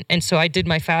than, and so I did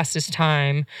my fastest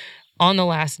time on the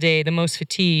last day, the most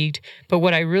fatigued. But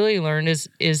what I really learned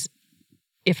is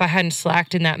if I hadn't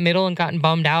slacked in that middle and gotten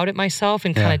bummed out at myself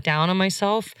and kind of down on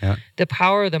myself, the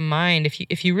power of the mind,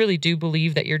 if you really do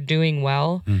believe that you're doing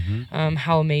well,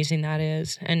 how amazing that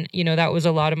is. And, that was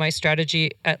a lot of my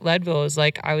strategy at Leadville, is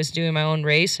like, I was doing my own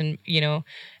race, and,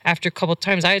 after a couple of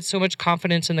times, I had so much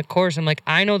confidence in the course. I'm like,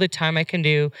 I know the time I can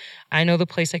do. I know the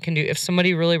place I can do. If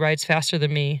somebody really rides faster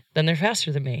than me, then they're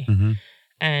faster than me.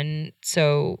 And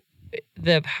so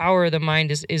the power of the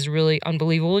mind is really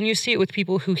unbelievable. And you see it with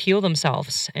people who heal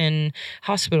themselves in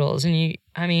hospitals.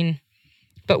 And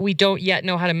but we don't yet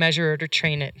know how to measure it or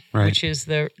train it, which is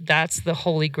that's the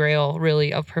holy grail,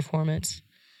 really, of performance.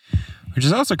 Which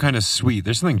is also kind of sweet.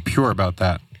 There's something pure about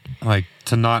that. Like,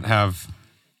 to not have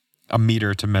a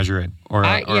meter to measure it, or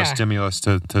a stimulus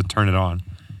to turn it on.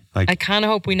 Like, I kind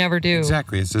of hope we never do.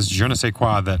 Exactly. It's this je ne sais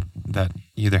quoi that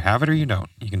you either have it or you don't.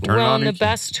 You can turn it on. Well, and the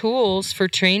best tools for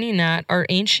training that are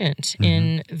ancient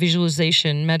in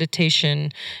visualization,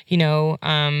 meditation,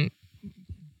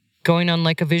 going on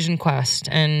like a vision quest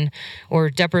or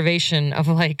deprivation of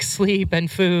like sleep and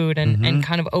food and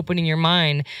kind of opening your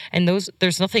mind. And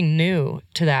there's nothing new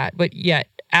to that, but yet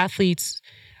athletes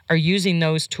are using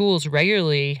those tools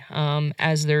regularly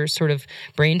as their sort of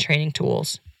brain training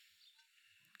tools.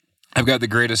 I've got the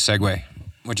greatest segue,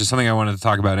 which is something I wanted to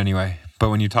talk about anyway. But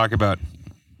when you talk about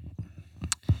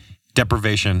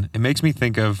deprivation, it makes me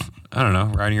think of, I don't know,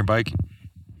 riding your bike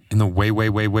in the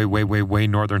way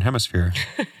northern hemisphere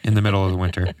in the middle of the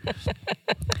winter.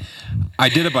 I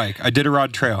did a bike. I did a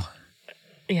rod trail.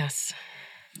 Yes.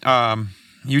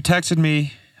 You texted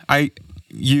me.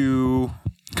 You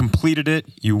completed it.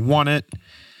 You won it.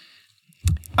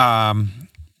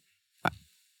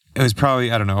 It was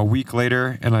probably, I don't know, a week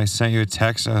later, and I sent you a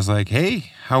text. I was like,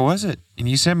 hey, how was it? And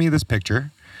you sent me this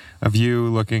picture of you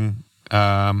looking,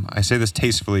 I say this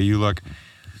tastefully, you look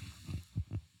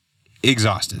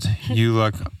exhausted. You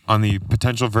look on the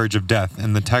potential verge of death.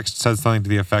 And the text said something to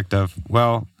the effect of,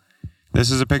 well,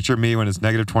 this is a picture of me when it's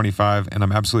negative 25, and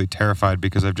I'm absolutely terrified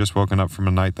because I've just woken up from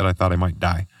a night that I thought I might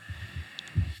die.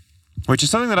 Which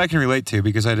is something that I can relate to,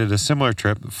 because I did a similar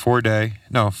trip, for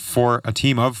a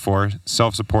team of 4,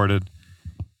 self-supported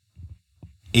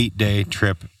 8-day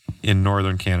trip in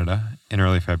northern Canada in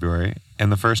early February.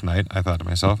 And the first night, I thought to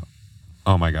myself,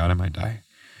 oh my God, I might die.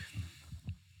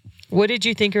 What did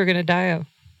you think you were going to die of?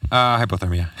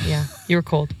 Hypothermia. Yeah, you were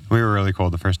cold. We were really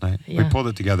cold the first night. Yeah. We pulled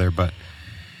it together, but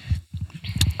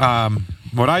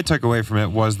what I took away from it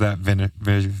was that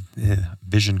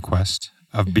vision quest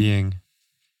of being...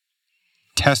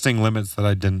 testing limits that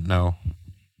I didn't know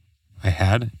I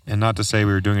had. And not to say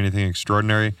we were doing anything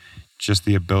extraordinary, just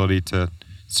the ability to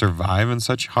survive in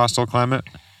such hostile climate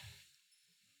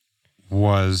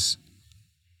was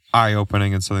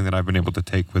eye-opening, and something that I've been able to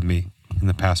take with me in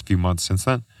the past few months since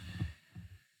then.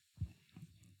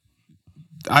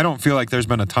 I don't feel like there's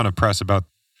been a ton of press about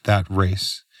that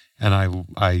race. And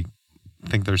I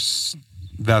think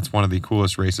that's one of the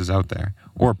coolest races out there,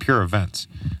 or pure events.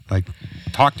 Like,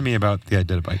 talk to me about the I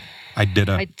Did a Bike. I did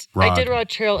a Rod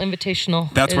Trail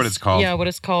Invitational. That's what it's called. Yeah, what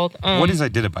it's called. What is I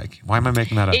Did a Bike? Why am I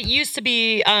making that up? It used to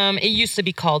be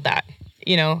called that,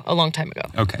 a long time ago.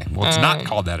 Okay, well, it's not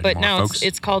called that anymore, but now folks.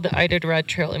 it's called the Iditarod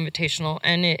Trail Invitational,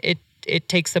 and it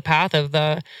takes the path of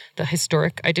the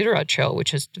historic Iditarod Trail,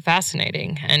 which is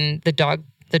fascinating, and the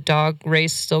dog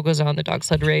race still goes on, the dog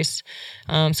sled race.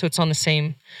 So it's on the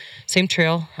same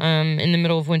trail in the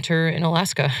middle of winter in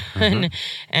Alaska.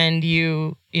 and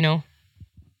you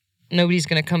nobody's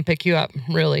going to come pick you up,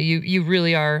 really. You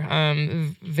really are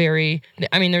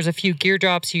there's a few gear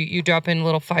drops. You drop in a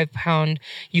little 5-pound.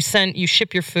 You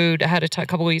ship your food ahead of time, a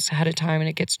couple weeks ahead of time, and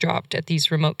it gets dropped at these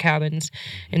remote cabins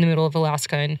in the middle of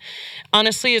Alaska. And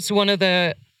honestly, it's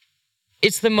the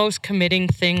most committing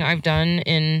thing I've done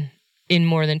in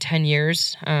more than 10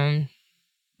 years.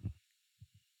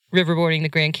 Riverboarding the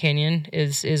Grand Canyon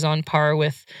is on par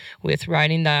with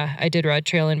riding the Iditarod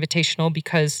Trail Invitational,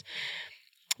 because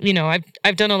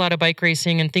I've done a lot of bike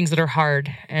racing and things that are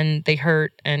hard and they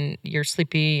hurt and you're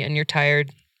sleepy and you're tired.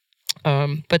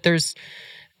 But there's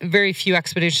very few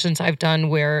expeditions I've done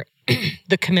where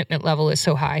the commitment level is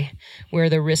so high, where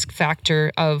the risk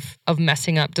factor of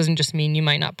messing up doesn't just mean you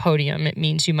might not podium. It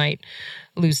means you might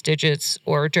lose digits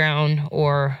or drown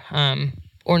or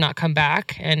not come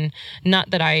back. And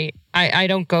not that I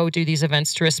don't go do these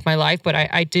events to risk my life, but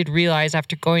I did realize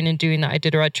after going and doing the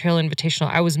Iditarod Trail Invitational,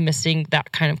 I was missing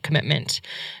that kind of commitment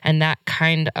and that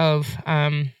kind of,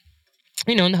 and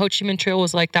the Ho Chi Minh Trail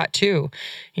was like that too.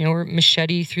 We're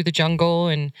machete through the jungle.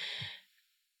 And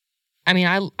I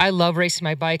mean, I love racing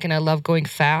my bike and I love going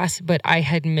fast, but I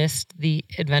had missed the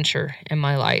adventure in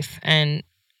my life. And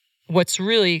what's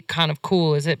really kind of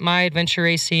cool is that my adventure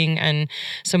racing and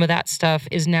some of that stuff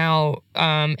is now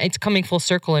it's coming full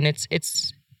circle, and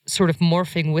it's sort of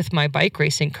morphing with my bike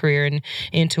racing career and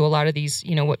into a lot of these,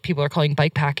 what people are calling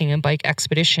bike packing and bike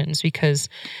expeditions, because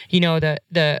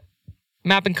the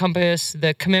map and compass,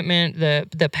 the commitment,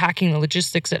 the packing, the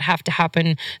logistics that have to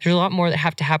happen. There's a lot more that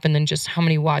have to happen than just how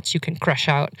many watts you can crush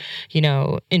out,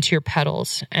 into your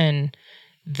pedals. And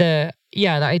the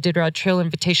Iditarod Trail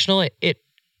Invitational, it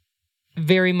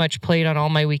very much played on all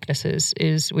my weaknesses,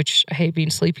 which I hate being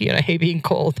sleepy and I hate being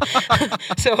cold.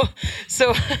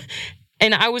 So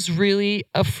and I was really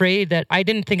afraid that I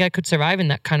didn't think I could survive in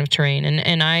that kind of terrain.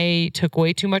 And I took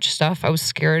way too much stuff. I was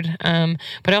scared. But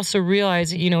I also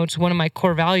realized, it's one of my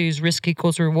core values, risk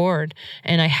equals reward.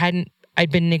 And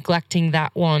I'd been neglecting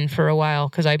that one for a while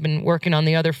because I've been working on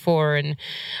the other four. And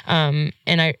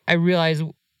I realized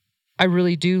I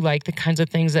really do like the kinds of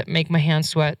things that make my hands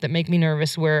sweat, that make me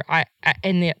nervous, where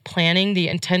and the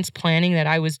intense planning that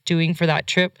I was doing for that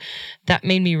trip, that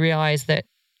made me realize that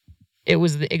it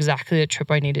was exactly the trip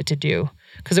I needed to do.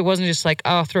 Because it wasn't just like,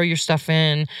 oh, throw your stuff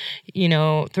in,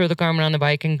 throw the Garmin on the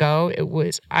bike and go.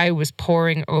 I was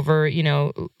poring over,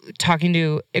 talking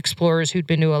to explorers who'd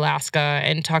been to Alaska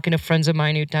and talking to friends of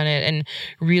mine who'd done it, and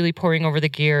really poring over the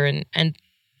gear. And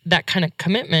that kind of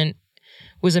commitment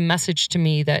was a message to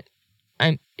me that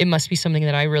it must be something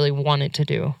that I really wanted to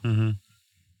do. Mm-hmm.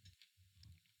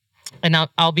 And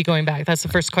I'll be going back. That's the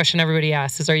first question everybody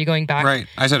asks is, are you going back? Right.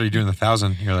 I said, are you doing the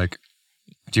 1,000? You're like,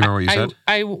 do you remember what you said?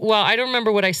 I don't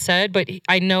remember what I said, but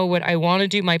I know what I want to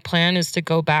do. My plan is to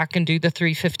go back and do the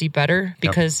 350 better,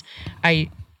 because I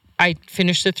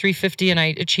finished the 350 and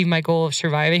I achieved my goal of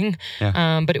surviving.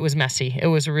 Yeah. But it was messy. It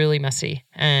was really messy.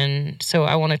 And so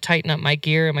I want to tighten up my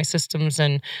gear and my systems,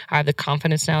 and I have the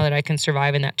confidence now that I can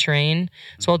survive in that terrain.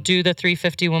 So I'll do the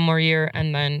 350 one more year,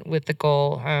 and then with the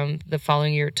goal the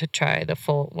following year to try the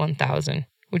full 1,000,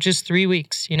 which is 3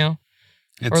 weeks,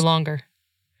 or longer.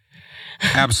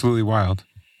 Absolutely wild.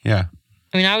 Yeah.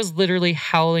 I mean, I was literally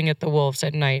howling at the wolves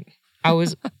at night. I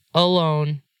was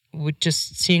alone with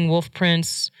just seeing wolf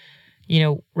prints,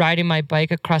 riding my bike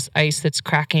across ice that's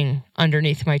cracking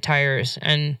underneath my tires,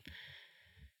 and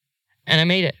I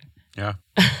made it. Yeah.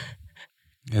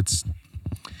 It's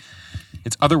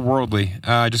otherworldly.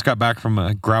 I just got back from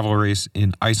a gravel race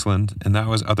in Iceland, and that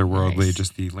was otherworldly, Nice.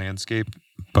 just the landscape.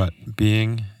 But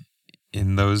being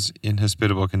in those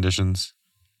inhospitable conditions,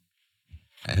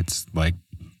 it's like,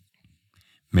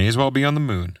 may as well be on the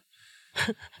moon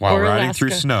while Or riding Alaska. through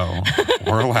snow,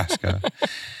 or Alaska.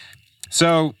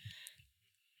 So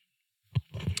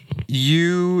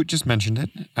you just mentioned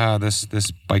it,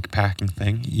 this bike packing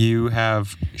thing. You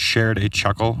have shared a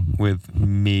chuckle with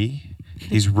me.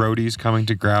 These roadies coming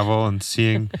to gravel and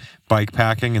seeing bike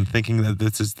packing and thinking that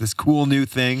this is this cool new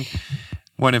thing,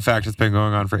 when in fact it's been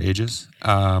going on for ages.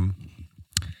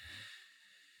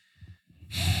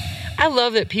 I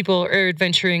love that people are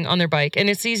adventuring on their bike, and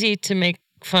it's easy to make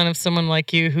fun of someone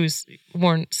like you who's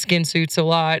worn skin suits a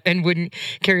lot and wouldn't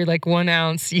carry like 1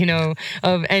 ounce,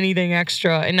 of anything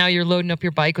extra. And now you're loading up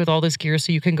your bike with all this gear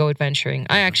so you can go adventuring.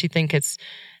 I actually think it's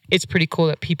pretty cool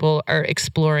that people are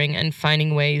exploring and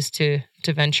finding ways to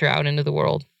venture out into the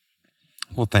world.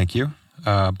 Well, thank you.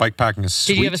 Bike packing is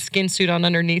sweet. Did you have a skin suit on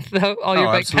underneath though? All your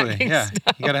bike absolutely. packing Yeah,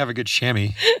 stuff? you got to have a good chamois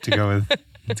to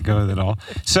go with it all.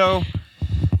 So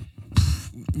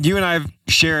you and I have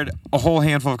shared a whole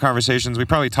handful of conversations. We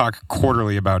probably talk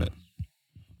quarterly about it.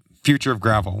 Future of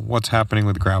gravel. What's happening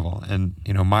with gravel? And,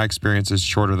 my experience is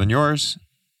shorter than yours.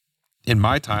 In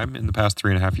my time, in the past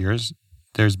 3.5 years,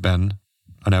 there's been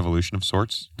an evolution of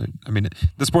sorts. I mean,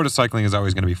 the sport of cycling is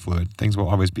always going to be fluid. Things will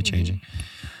always be changing.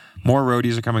 More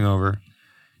roadies are coming over.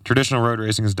 Traditional road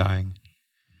racing is dying.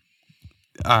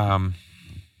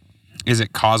 Is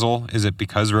it causal? Is it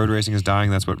because road racing is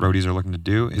dying, that's what roadies are looking to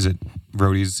do? Is it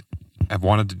roadies have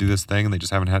wanted to do this thing and they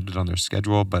just haven't had it on their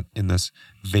schedule, but in this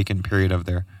vacant period of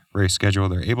their race schedule,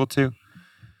 they're able to?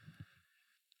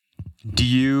 Do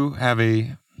you have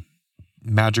a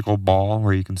magical ball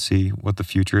where you can see what the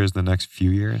future is the next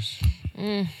few years?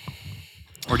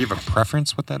 Or do you have a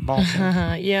preference what that ball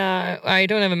says? Yeah, I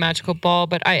don't have a magical ball,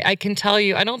 but I can tell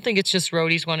you, I don't think it's just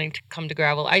roadies wanting to come to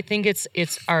gravel. I think it's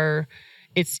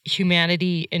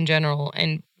humanity in general,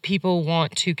 and people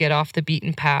want to get off the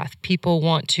beaten path. People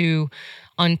want to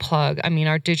unplug. I mean,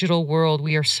 our digital world,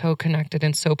 we are so connected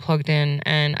and so plugged in,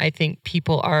 and I think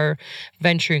people are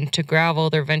venturing to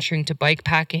gravel, they're venturing to bike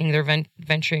packing, they're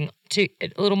venturing to a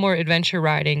little more adventure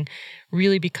riding,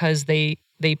 really because they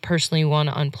personally want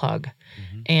to unplug.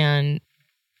 And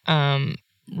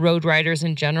road riders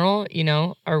in general, you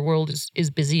know, our world is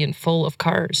busy and full of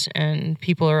cars, and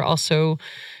people are also,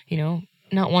 you know,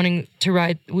 not wanting to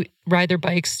ride their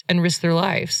bikes and risk their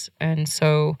lives. And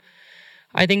so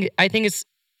I think it's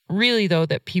really, though,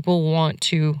 that people want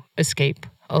to escape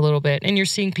a little bit. And you're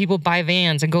seeing people buy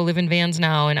vans and go live in vans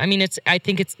now. And I mean,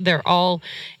 they're all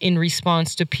in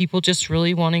response to people just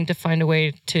really wanting to find a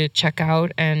way to check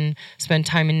out and spend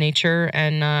time in nature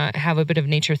and have a bit of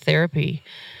nature therapy.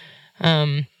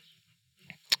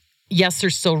 Yes,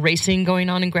 there's still racing going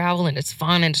on in gravel, and it's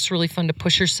fun, and it's really fun to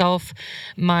push yourself.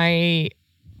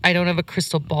 I don't have a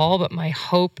crystal ball, but my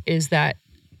hope is that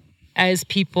as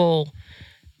people,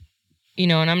 you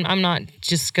know, and I'm not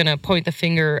just going to point the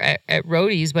finger at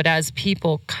roadies, but as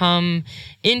people come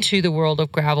into the world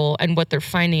of gravel and what they're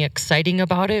finding exciting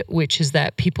about it, which is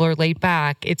that people are laid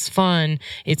back, it's fun,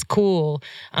 it's cool,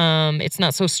 it's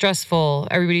not so stressful,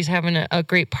 everybody's having a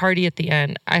great party at the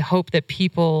end. I hope that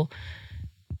people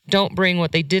don't bring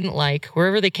what they didn't like,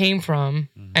 wherever they came from,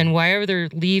 and wherever they're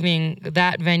leaving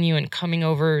that venue and coming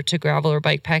over to gravel or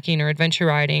bike packing or adventure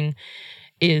riding,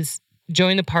 is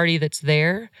join the party that's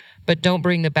there, but don't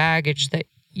bring the baggage that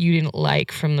you didn't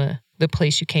like from the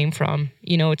place you came from.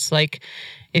 You know, it's like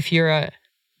if you're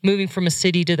moving from a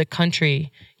city to the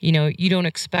country, you know, you don't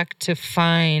expect to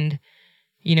find,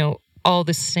 you know, all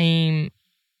the same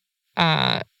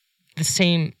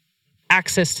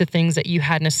access to things that you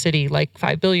had in a city, like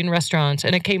 5 billion restaurants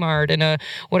and a Kmart and a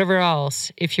whatever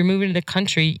else. If you're moving to the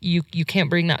country, you can't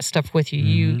bring that stuff with you.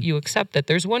 You accept that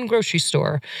there's one grocery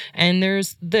store and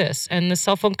there's this, and the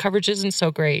cell phone coverage isn't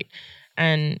so great.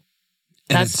 And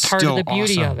that's part of the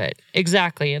beauty of it.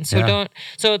 Exactly. And so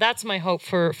so that's my hope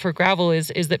for gravel is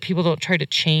that people don't try to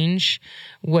change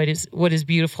what is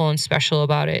beautiful and special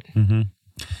about it. Mm-hmm.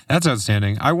 That's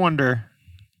outstanding. I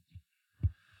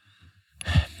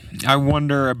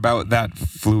wonder about that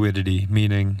fluidity,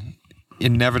 meaning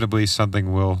inevitably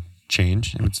something will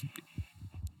change. It's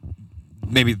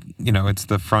maybe, you know, it's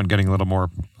the front getting a little more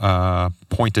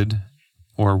pointed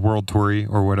or world toury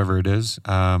or whatever it is.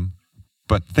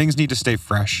 But things need to stay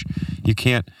fresh. You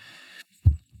can't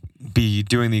be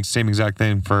doing the same exact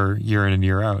thing for year in and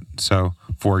year out. So,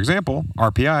 for example,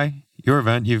 RPI, your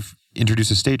event, you've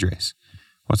introduced a stage race.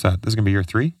 What's that? This is going to be year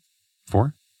 3,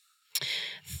 4?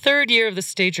 Third year of the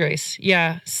stage race.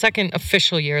 Yeah. Second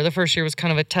official year. The first year was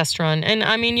kind of a test run. And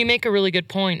I mean, you make a really good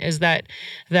point is that,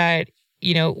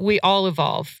 you know, we all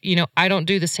evolve. You know, I don't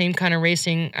do the same kind of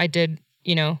racing I did,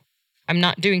 you know, I'm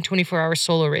not doing 24-hour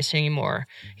solo racing anymore.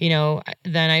 You know,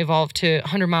 then I evolved to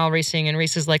 100-mile racing and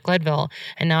races like Leadville,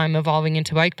 and now I'm evolving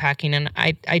into bike packing. And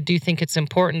I do think it's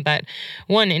important that,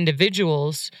 one,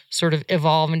 individuals sort of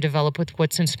evolve and develop with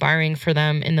what's inspiring for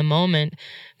them in the moment.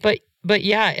 But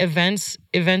yeah, events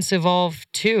evolve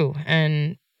too.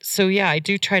 And so yeah, I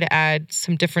do try to add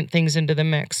some different things into the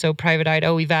mix. So Private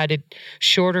Idaho, we've added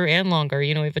shorter and longer.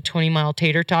 You know, we have a 20-mile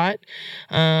tater tot.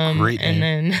 Great name. And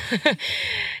then,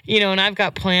 you know, and I've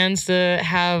got plans to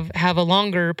have a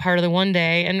longer part of the one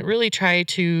day and really try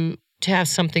to have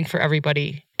something for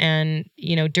everybody. And,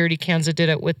 you know, Dirty Kansas did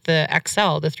it with the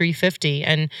XL, the 350.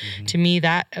 And to me,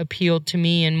 that appealed to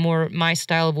me and more my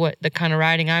style of what the kind of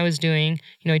riding I was doing.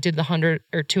 You know, I did the 100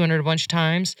 or 200 a bunch of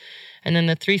times. And then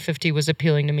the 350 was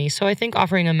appealing to me. So I think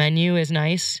offering a menu is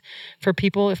nice for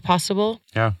people if possible.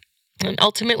 Yeah. And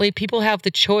ultimately, people have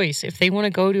the choice. If they want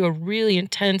to go to a really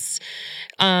intense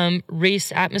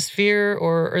race atmosphere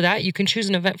or that, you can choose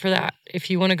an event for that. If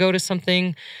you want to go to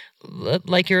something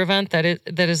like your event that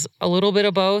is a little bit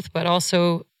of both, but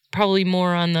also probably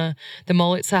more on the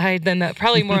mullet side than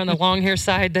probably more on the long hair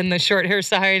side than the short hair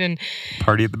side, and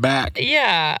party at the back.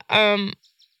 Yeah.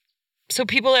 So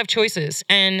people have choices,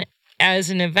 and as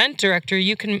an event director,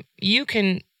 you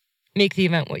can make the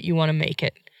event what you want to make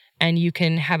it, and you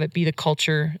can have it be the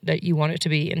culture that you want it to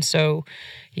be. And so,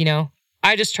 you know,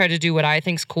 I just try to do what I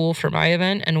think's cool for my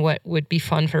event and what would be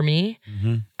fun for me.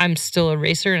 Mm-hmm. I'm still a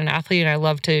racer and an athlete, and I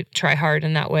love to try hard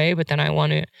in that way. But then I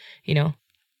want to, you know,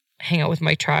 hang out with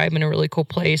my tribe in a really cool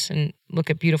place and look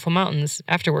at beautiful mountains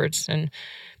afterwards and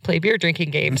play beer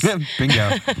drinking games.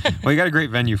 Bingo. Well, you got a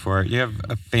great venue for it. You have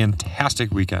a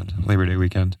fantastic weekend, Labor Day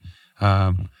weekend.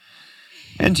 And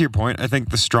to your point, I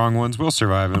think the strong ones will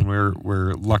survive, and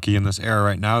we're lucky in this era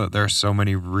right now that there are so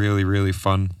many really, really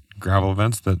fun gravel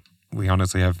events that we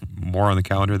honestly have more on the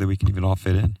calendar than we can even all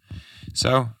fit in.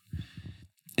 So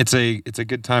it's a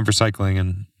good time for cycling.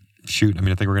 And shoot, I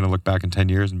mean, I think we're going to look back in 10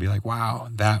 years and be like, wow,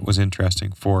 that was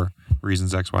interesting for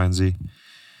reasons X, Y, and Z.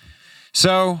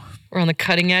 So we're on the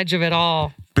cutting edge of it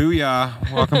all.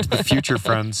 Booyah. Welcome to the future,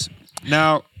 friends.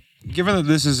 Now, given that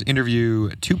this is interview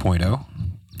 2.0,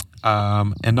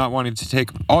 and not wanting to take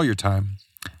all your time,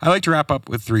 I like to wrap up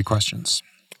with 3 questions.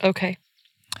 Okay.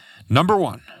 Number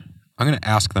 1, I'm going to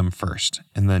ask them first,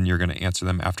 and then you're going to answer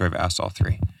them after I've asked all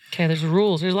 3. Okay, there's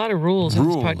rules. There's a lot of rules in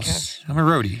this podcast. I'm a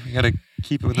roadie. You got to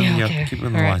keep it within, keep it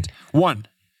within the All right. lines. 1,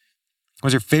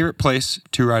 what's your favorite place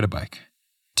to ride a bike?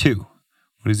 2,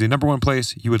 what is the number 1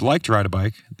 place you would like to ride a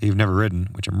bike that you've never ridden,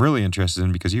 which I'm really interested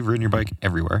in because you've ridden your bike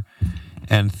everywhere?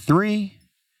 And 3,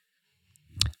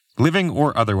 living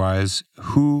or otherwise,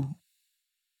 who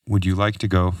would you like to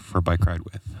go for a bike ride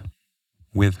with?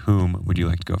 With whom would you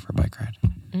like to go for a bike ride?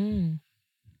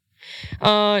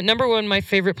 Number 1, my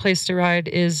favorite place to ride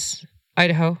is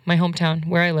Idaho, my hometown,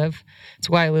 where I live. It's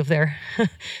why I live there.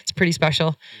 It's pretty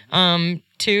special.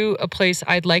 2, a place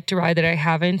I'd like to ride that I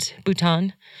haven't,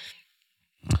 Bhutan.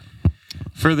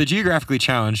 For the geographically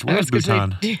challenged, where's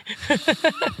Bhutan?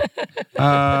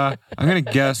 I'm going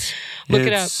to guess Look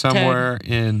it it's up, somewhere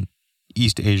in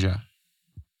East Asia.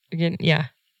 Again, yeah.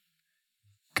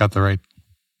 Got the right...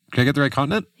 Did I get the right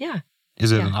continent? Yeah.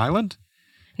 Is it Yeah. an island?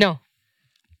 No.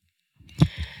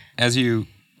 As you...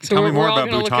 So tell me we're more all about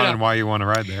gonna look it Bhutan up. and why you want to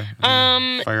ride there.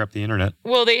 Fire up the internet.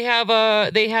 Well, they have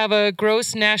a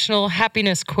gross national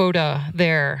happiness quota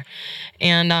there,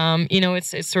 and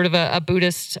it's sort of a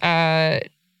Buddhist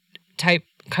type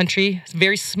country. It's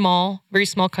very small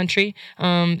country.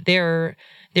 Their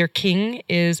king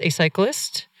is a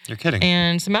cyclist. You're kidding.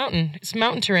 And it's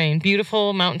mountain terrain,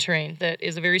 beautiful mountain terrain that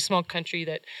is a very small country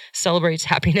that celebrates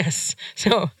happiness.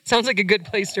 So sounds like a good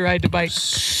place to ride the bike.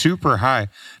 Super high.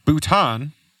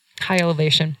 Bhutan, High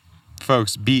elevation.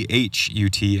 folks,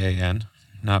 Bhutan,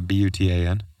 not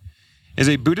Butan, is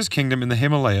a Buddhist kingdom in the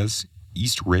Himalayas,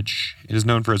 East Ridge. It is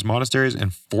known for its monasteries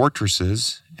and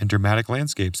fortresses and dramatic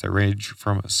landscapes that range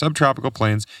from subtropical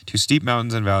plains to steep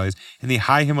mountains and valleys. In the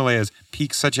high Himalayas,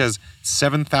 peaks such as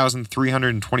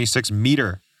 7,326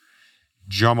 meter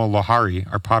Jomalahari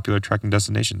are popular trekking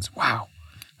destinations. Wow,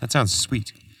 that sounds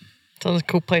sweet. Sounds like a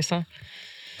cool place, huh?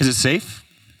 Is it safe?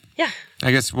 Yeah.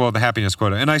 I guess, well, the happiness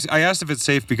quota. And I asked if it's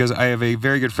safe because I have a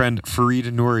very good friend, Fareed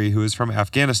Nouri, who is from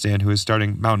Afghanistan, who is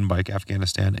starting mountain bike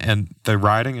Afghanistan. And the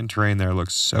riding and terrain there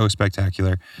looks so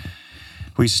spectacular.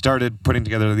 We started putting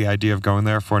together the idea of going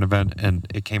there for an event, and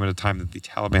it came at a time that the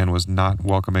Taliban was not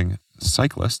welcoming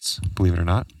cyclists, believe it or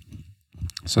not.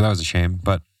 So that was a shame,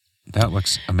 but that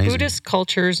looks amazing. Buddhist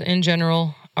cultures in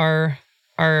general are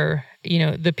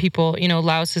the people,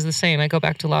 Laos is the same. I go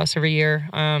back to Laos every year,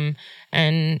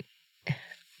 and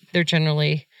they're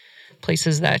generally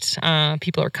places that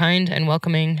people are kind and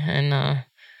welcoming, and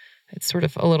it's sort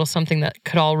of a little something that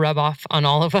could all rub off on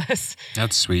all of us.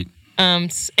 That's sweet.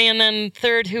 And then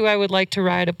 3rd, who I would like to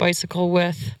ride a bicycle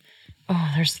with.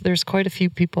 Oh, there's quite a few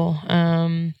people.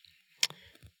 I'd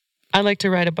like to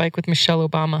ride a bike with Michelle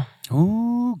Obama.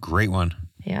 Ooh, great one.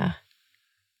 Yeah.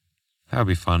 That would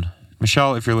be fun.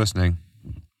 Michelle, if you're listening.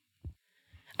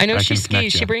 I know I she can connect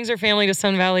skis. you. She brings her family to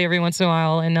Sun Valley every once in a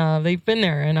while, and they've been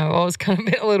there. And I've always kind of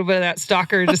been a little bit of that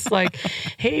stalker, just like,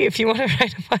 hey, if you want to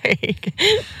ride a bike.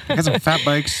 I got some fat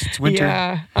bikes. It's winter.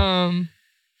 Yeah.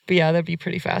 But yeah, that'd be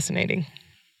pretty fascinating.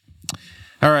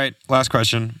 All right, last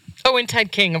question. Oh, and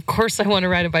Ted King. Of course I want to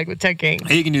ride a bike with Ted King.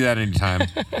 Hey, you can do that anytime.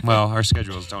 Well, our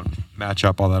schedules don't match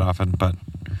up all that often, but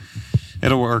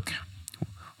it'll work.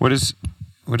 What is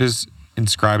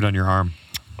inscribed on your arm?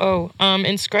 Oh,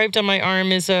 inscribed on my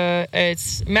arm is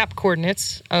it's map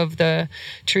coordinates of the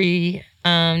tree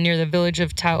near the village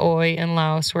of Taoi in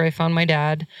Laos, where I found my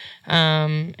dad.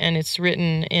 And it's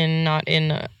written not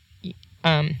in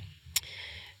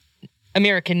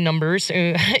American numbers.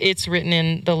 It's written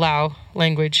in the Lao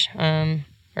language,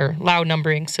 or Lao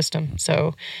numbering system.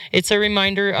 So it's a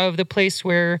reminder of the place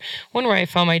where I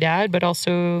found my dad, but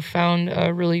also found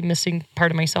a really missing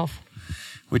part of myself.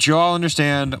 Which you all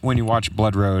understand when you watch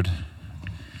Blood Road.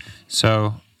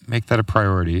 So make that a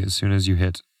priority as soon as you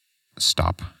hit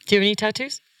stop. Do you have any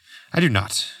tattoos? I do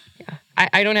not. Yeah,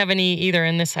 I don't have any either.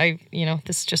 And this,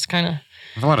 this just kind of. I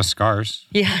have a lot of scars.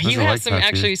 Yeah, Those you are have like some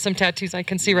tattoos. some tattoos I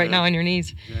can see right now on your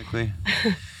knees. Exactly.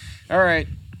 All right.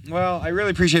 Well, I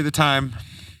really appreciate the time.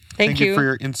 Thank you for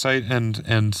your insight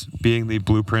and being the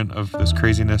blueprint of this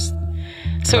craziness.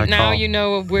 So I now call- you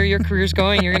know where your career's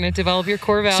going. You're going to develop your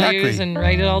core values Exactly. and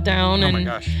write it all down. Oh and my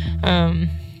gosh.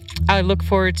 I look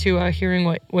forward to hearing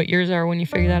what yours are when you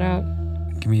figure that out.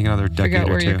 Give me another decade Figure out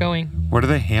or where two. you're going. What are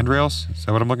they? Handrails? Is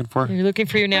that what I'm looking for? You're looking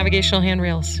for your navigational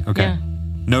handrails. Okay. Yeah.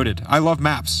 Noted. I love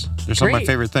maps. They're some of my Great.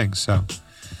 favorite things. So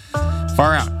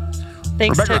far out.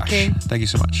 Thanks, Rebecca Ted Rush, King. thank you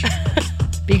so much.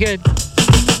 Be good.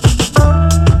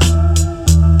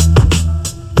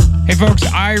 Hey, folks,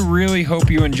 I really hope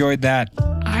you enjoyed that.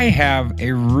 I have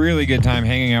a really good time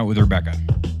hanging out with Rebecca.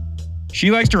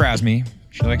 She likes to razz me.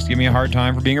 She likes to give me a hard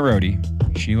time for being a roadie.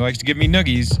 She likes to give me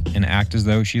noogies and act as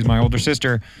though she's my older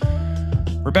sister.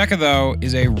 Rebecca, though,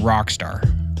 is a rock star.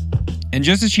 And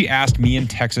just as she asked me in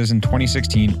Texas in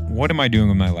 2016, what am I doing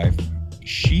with my life?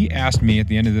 She asked me at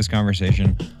the end of this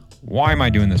conversation, why am I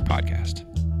doing this podcast?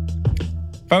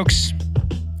 Folks,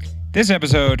 this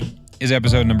episode is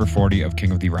episode number 40 of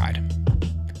King of the Ride.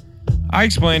 I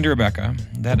explained to Rebecca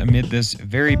that amid this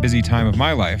very busy time of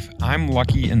my life, I'm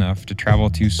lucky enough to travel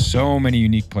to so many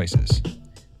unique places,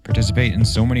 participate in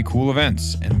so many cool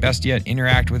events, and best yet,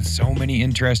 interact with so many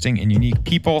interesting and unique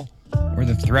people where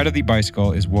the thread of the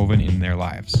bicycle is woven in their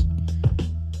lives.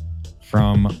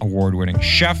 From award-winning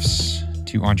chefs,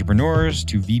 to entrepreneurs,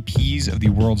 to VPs of the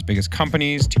world's biggest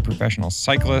companies, to professional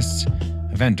cyclists,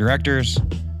 event directors.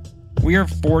 We are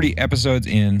 40 episodes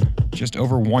in, just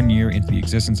over 1 year into the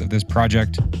existence of this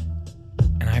project,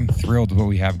 and I'm thrilled with what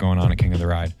we have going on at King of the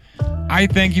Ride. I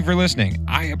thank you for listening.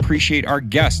 I appreciate our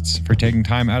guests for taking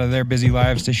time out of their busy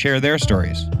lives to share their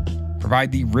stories,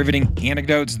 provide the riveting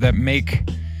anecdotes that make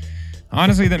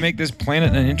this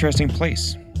planet an interesting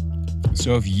place.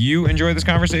 So if you enjoy this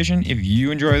conversation, if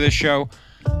you enjoy this show,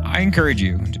 I encourage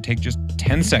you to take just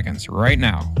 10 seconds right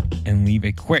now and leave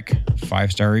a quick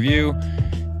 5-star review.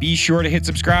 Be sure to hit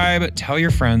subscribe, tell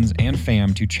your friends and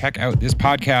fam to check out this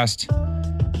podcast.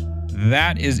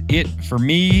 That is it for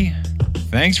me.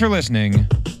 Thanks for listening.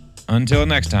 Until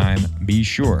next time, be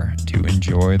sure to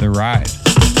enjoy the ride.